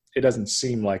least it doesn't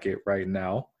seem like it right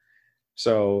now.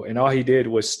 So, and all he did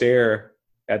was stare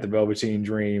at the Velveteen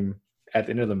Dream at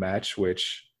the end of the match,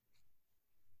 which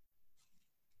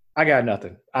I got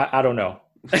nothing. I don't know.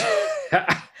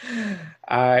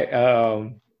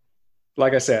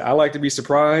 Like I said, I like to be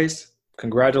surprised.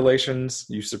 Congratulations.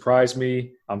 You surprised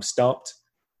me. I'm stumped.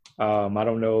 I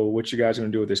don't know what you guys are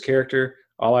going to do with this character.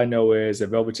 All I know is that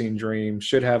Velveteen Dream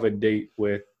should have a date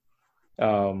with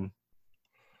Adam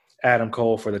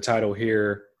Cole for the title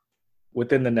here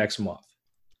within the next month.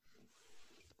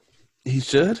 He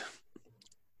should.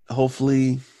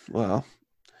 Hopefully, well,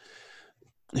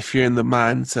 if you're in the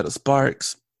mindset of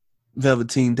Sparks,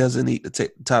 Velveteen doesn't need to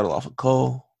take the title off of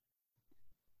Cole.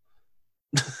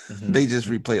 Mm-hmm. They just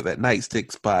replayed that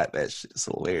nightstick spot. That shit's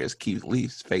hilarious. Keith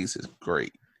Lee's face is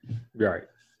great. Right.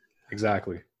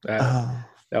 Exactly. That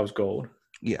was gold.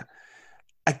 Yeah.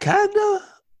 I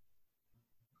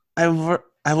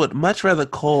would much rather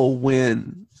Cole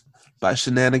win by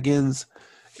shenanigans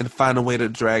and find a way to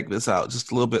drag this out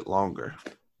just a little bit longer.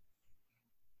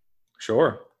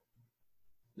 Sure.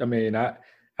 I mean, I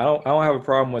don't have a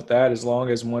problem with that as long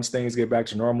as once things get back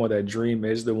to normal, that Dream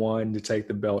is the one to take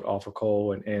the belt off of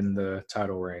Cole and end the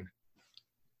title reign.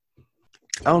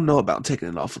 I don't know about taking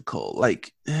it off of Cole.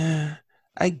 Like,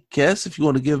 I guess if you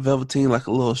want to give Velveteen like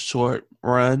a little short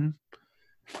run,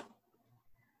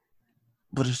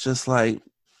 but it's just like,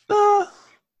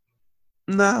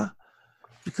 nah,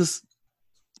 because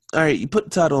all right, you put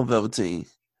the title on Velveteen,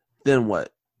 then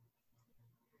what?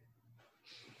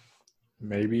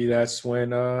 Maybe that's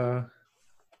when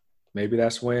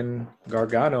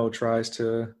Gargano tries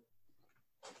to,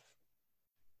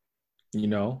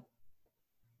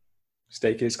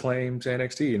 stake his claim to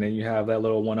NXT, and then you have that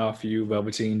little one-off feud.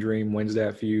 Velveteen Dream wins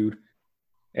that feud,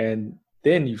 and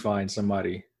then you find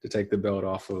somebody to take the belt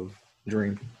off of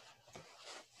Dream.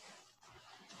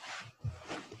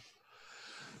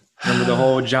 Remember the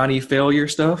whole Johnny Failure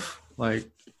stuff? Like,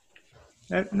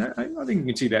 I think you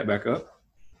can tee that back up.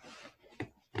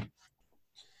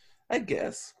 I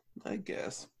guess.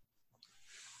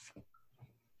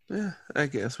 Yeah, I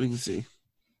guess we can see.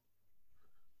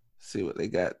 See what they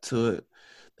got to it.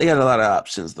 They got a lot of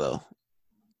options, though.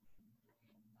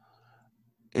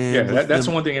 And yeah, that's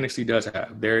the one thing NXT does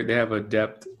have. They have a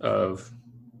depth of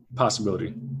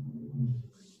possibility.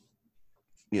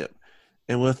 Yep.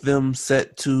 And with them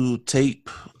set to tape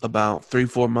about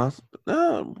 3-4 months.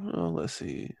 Let's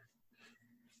see.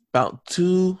 About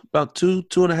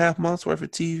 2.5 months worth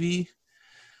of TV.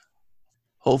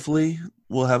 Hopefully,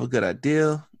 we'll have a good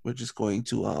idea. We're just going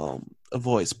to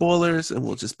avoid spoilers, and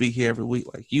we'll just be here every week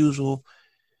like usual.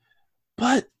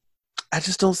 But I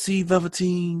just don't see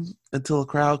Velveteen until a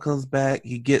crowd comes back.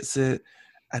 He gets it.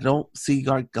 I don't see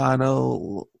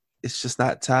Gargano. It's just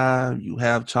not time. You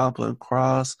have Ciampa and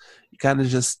Cross. You're kind of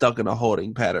just stuck in a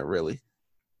holding pattern, really,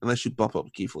 unless you bump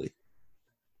up Keith Lee.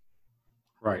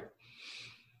 Right.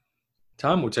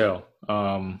 Time will tell.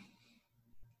 And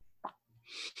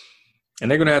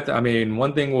they're going to have to,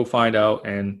 one thing we'll find out,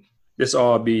 and this will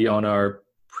all be on our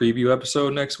preview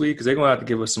episode next week, because they're going to have to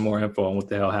give us some more info on what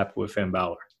the hell happened with Finn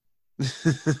Balor.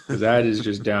 Because that is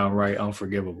just downright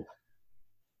unforgivable.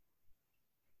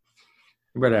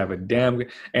 You better have a damn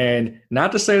 – and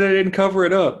not to say they didn't cover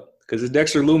it up, because the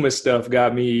Dexter Loomis stuff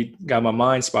got my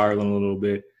mind spiraling a little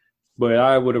bit, but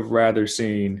I would have rather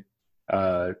seen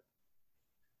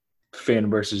Finn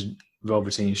versus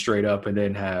Velveteen straight up, and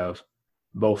then have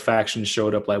both factions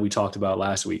showed up like we talked about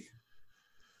last week.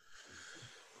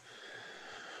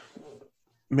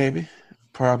 Maybe.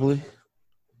 Probably.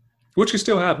 Which could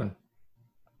still happen.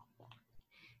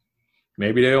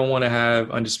 Maybe they don't want to have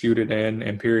Undisputed and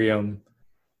Imperium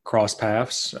cross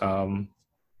paths. I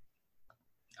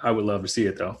would love to see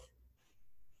it, though.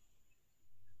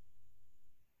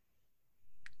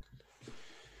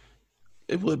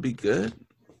 It would be good.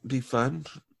 Be fun.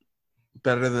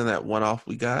 Better than that one-off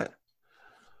we got.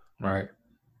 Right.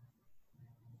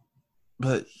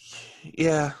 But,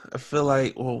 yeah, I feel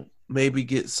like we'll maybe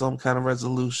get some kind of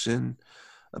resolution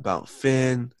about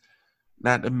Finn.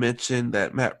 Not to mention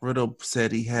that Matt Riddle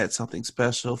said he had something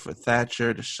special for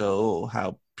Thatcher to show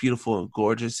how beautiful and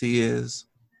gorgeous he is.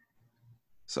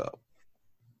 So,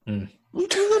 we're going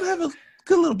to have a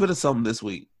good little bit of something this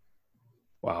week.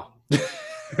 Wow.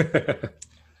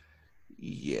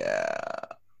 Yeah.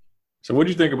 So what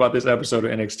do you think about this episode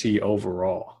of NXT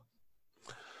overall?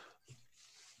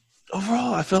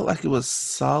 Overall, I felt like it was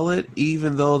solid,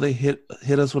 even though they hit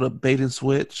us with a bait and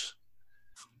switch.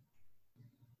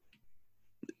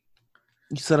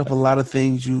 You set up a lot of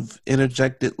things. You've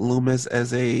interjected Lumis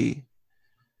as a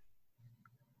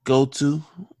go-to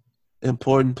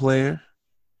important player.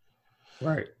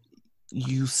 Right.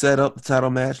 You set up the title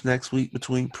match next week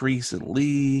between Priest and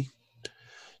Lee.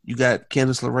 You got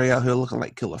Candice LeRae out here looking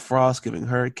like Killer Frost, giving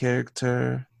her a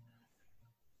character.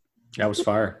 That was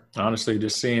fire. Honestly,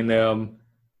 just seeing them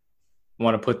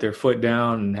want to put their foot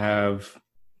down and have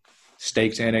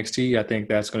stakes NXT, I think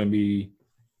that's going to be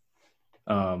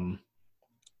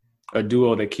a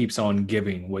duo that keeps on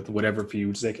giving with whatever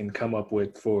feuds they can come up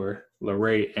with for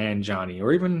LeRae and Johnny,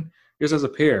 or even just as a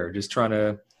pair, just trying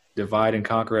to divide and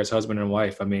conquer as husband and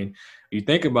wife. I mean, you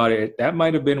think about it, that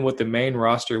might have been what the main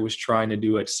roster was trying to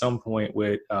do at some point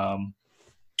with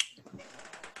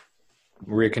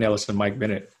Maria Kanellis and Mike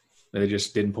Bennett. They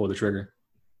just didn't pull the trigger.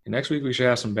 And next week we should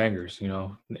have some bangers. You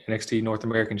know, NXT North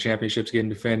American Championships getting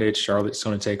defended. Charlotte's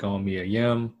going to take on Mia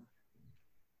Yim.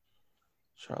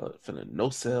 Charlotte finna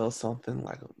no-sell something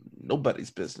like nobody's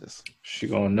business. She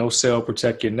going to no-sell,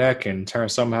 protect your neck, and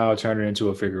somehow turn it into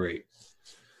a figure eight.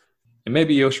 And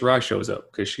maybe Io Shirai shows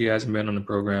up because she hasn't been on the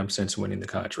program since winning the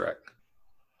contract.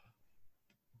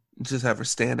 Just have her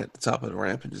stand at the top of the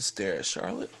ramp and just stare at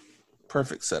Charlotte.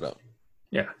 Perfect setup.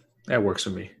 Yeah, that works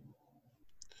for me.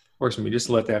 Works for me. Just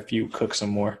let that feud cook some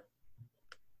more.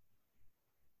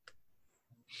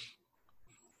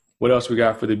 What else we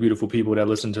got for the beautiful people that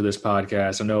listen to this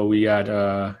podcast? I know we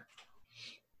got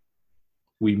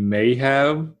we may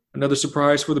have another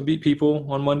surprise for the beat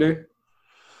people on Monday.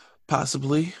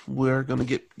 Possibly. You're gonna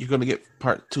get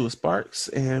part 2 of Sparks,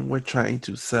 and we're trying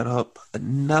to set up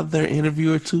another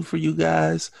interview or two for you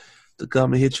guys to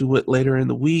come and hit you with later in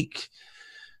the week.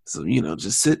 So,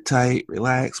 just sit tight,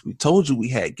 relax. We told you we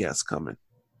had guests coming.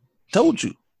 Told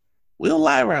you. We don't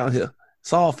lie around here.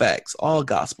 It's all facts, all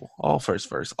gospel, all first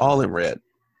verse, all in red.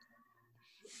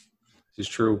 This is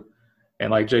true.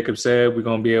 And like Jacob said, we're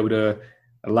going to be able to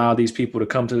allow these people to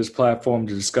come to this platform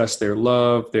to discuss their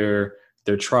love, their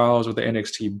trials with the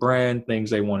NXT brand, things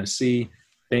they want to see,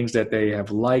 things that they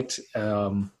have liked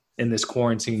in this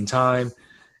quarantine time.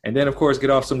 And then, of course,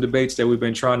 get off some debates that we've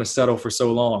been trying to settle for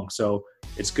so long. So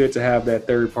it's good to have that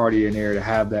third party in there to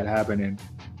have that happen. And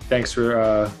thanks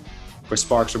for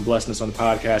Sparks for blessing us on the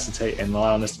podcast and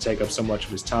allowing us to take up so much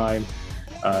of his time.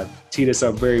 Teed us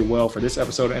up very well for this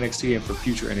episode of NXT and for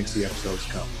future NXT episodes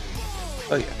to come.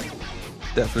 Oh, yeah.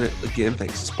 Definitely. Again,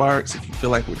 thanks to Sparks. If you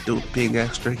feel like we're being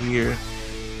extra here,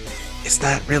 it's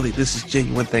not really. This is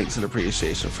genuine thanks and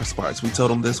appreciation for Sparks. We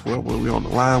told him this when we were on the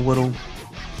line with him.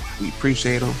 We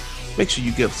appreciate him. Make sure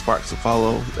you give Sparks a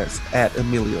follow. That's at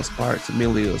Emilio Sparks.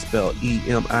 Emilio is spelled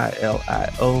Emilio.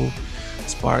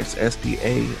 Sparks,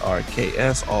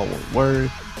 Sparks, all one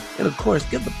word. And of course,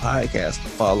 give the podcast a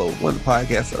follow. One of the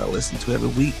podcasts that I listen to every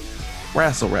week,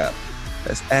 Wrestle Rap.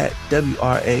 That's at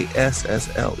WRASSLERAP.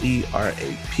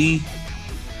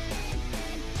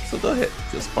 So go ahead,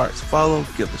 give Sparks a follow,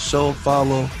 give the show a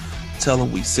follow, tell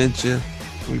them we sent you.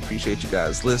 We appreciate you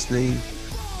guys listening.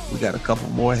 We got a couple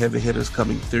more heavy hitters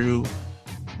coming through.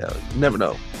 You never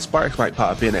know. Sparks might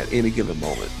pop in at any given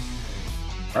moment.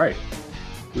 All right.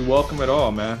 We welcome it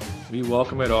all, man. We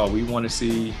welcome it all. We want to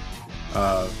see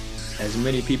as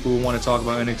many people who want to talk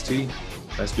about NXT.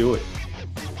 Let's do it.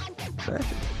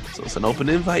 Exactly. So it's an open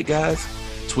invite, guys.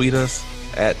 Tweet us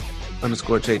at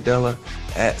 _Jay Della,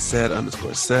 at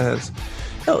said_says.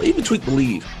 Hell, even tweet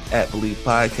Believe at Believe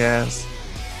Podcast.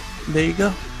 And there you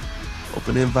go.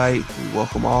 Open invite. We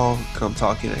welcome all. Come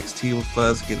talk NXT with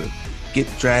us.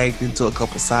 Get dragged into a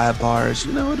couple sidebars.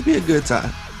 It'll be a good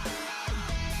time.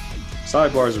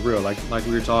 Sidebars are real. Like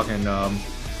we were talking,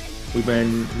 we've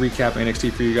been recapping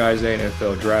NXT for you guys. The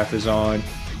NFL draft is on.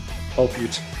 Hope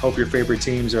your favorite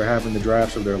teams are having the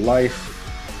drafts of their life.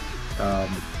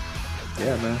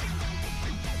 Yeah, man.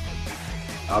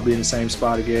 I'll be in the same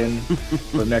spot again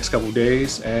for the next couple of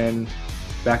days and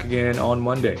back again on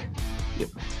Monday. Yep.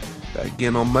 Back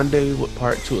again on Monday with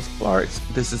part 2 of Sparks.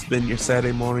 This has been your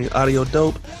Saturday morning audio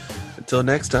dope. Until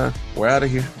next time, we're out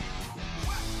of here.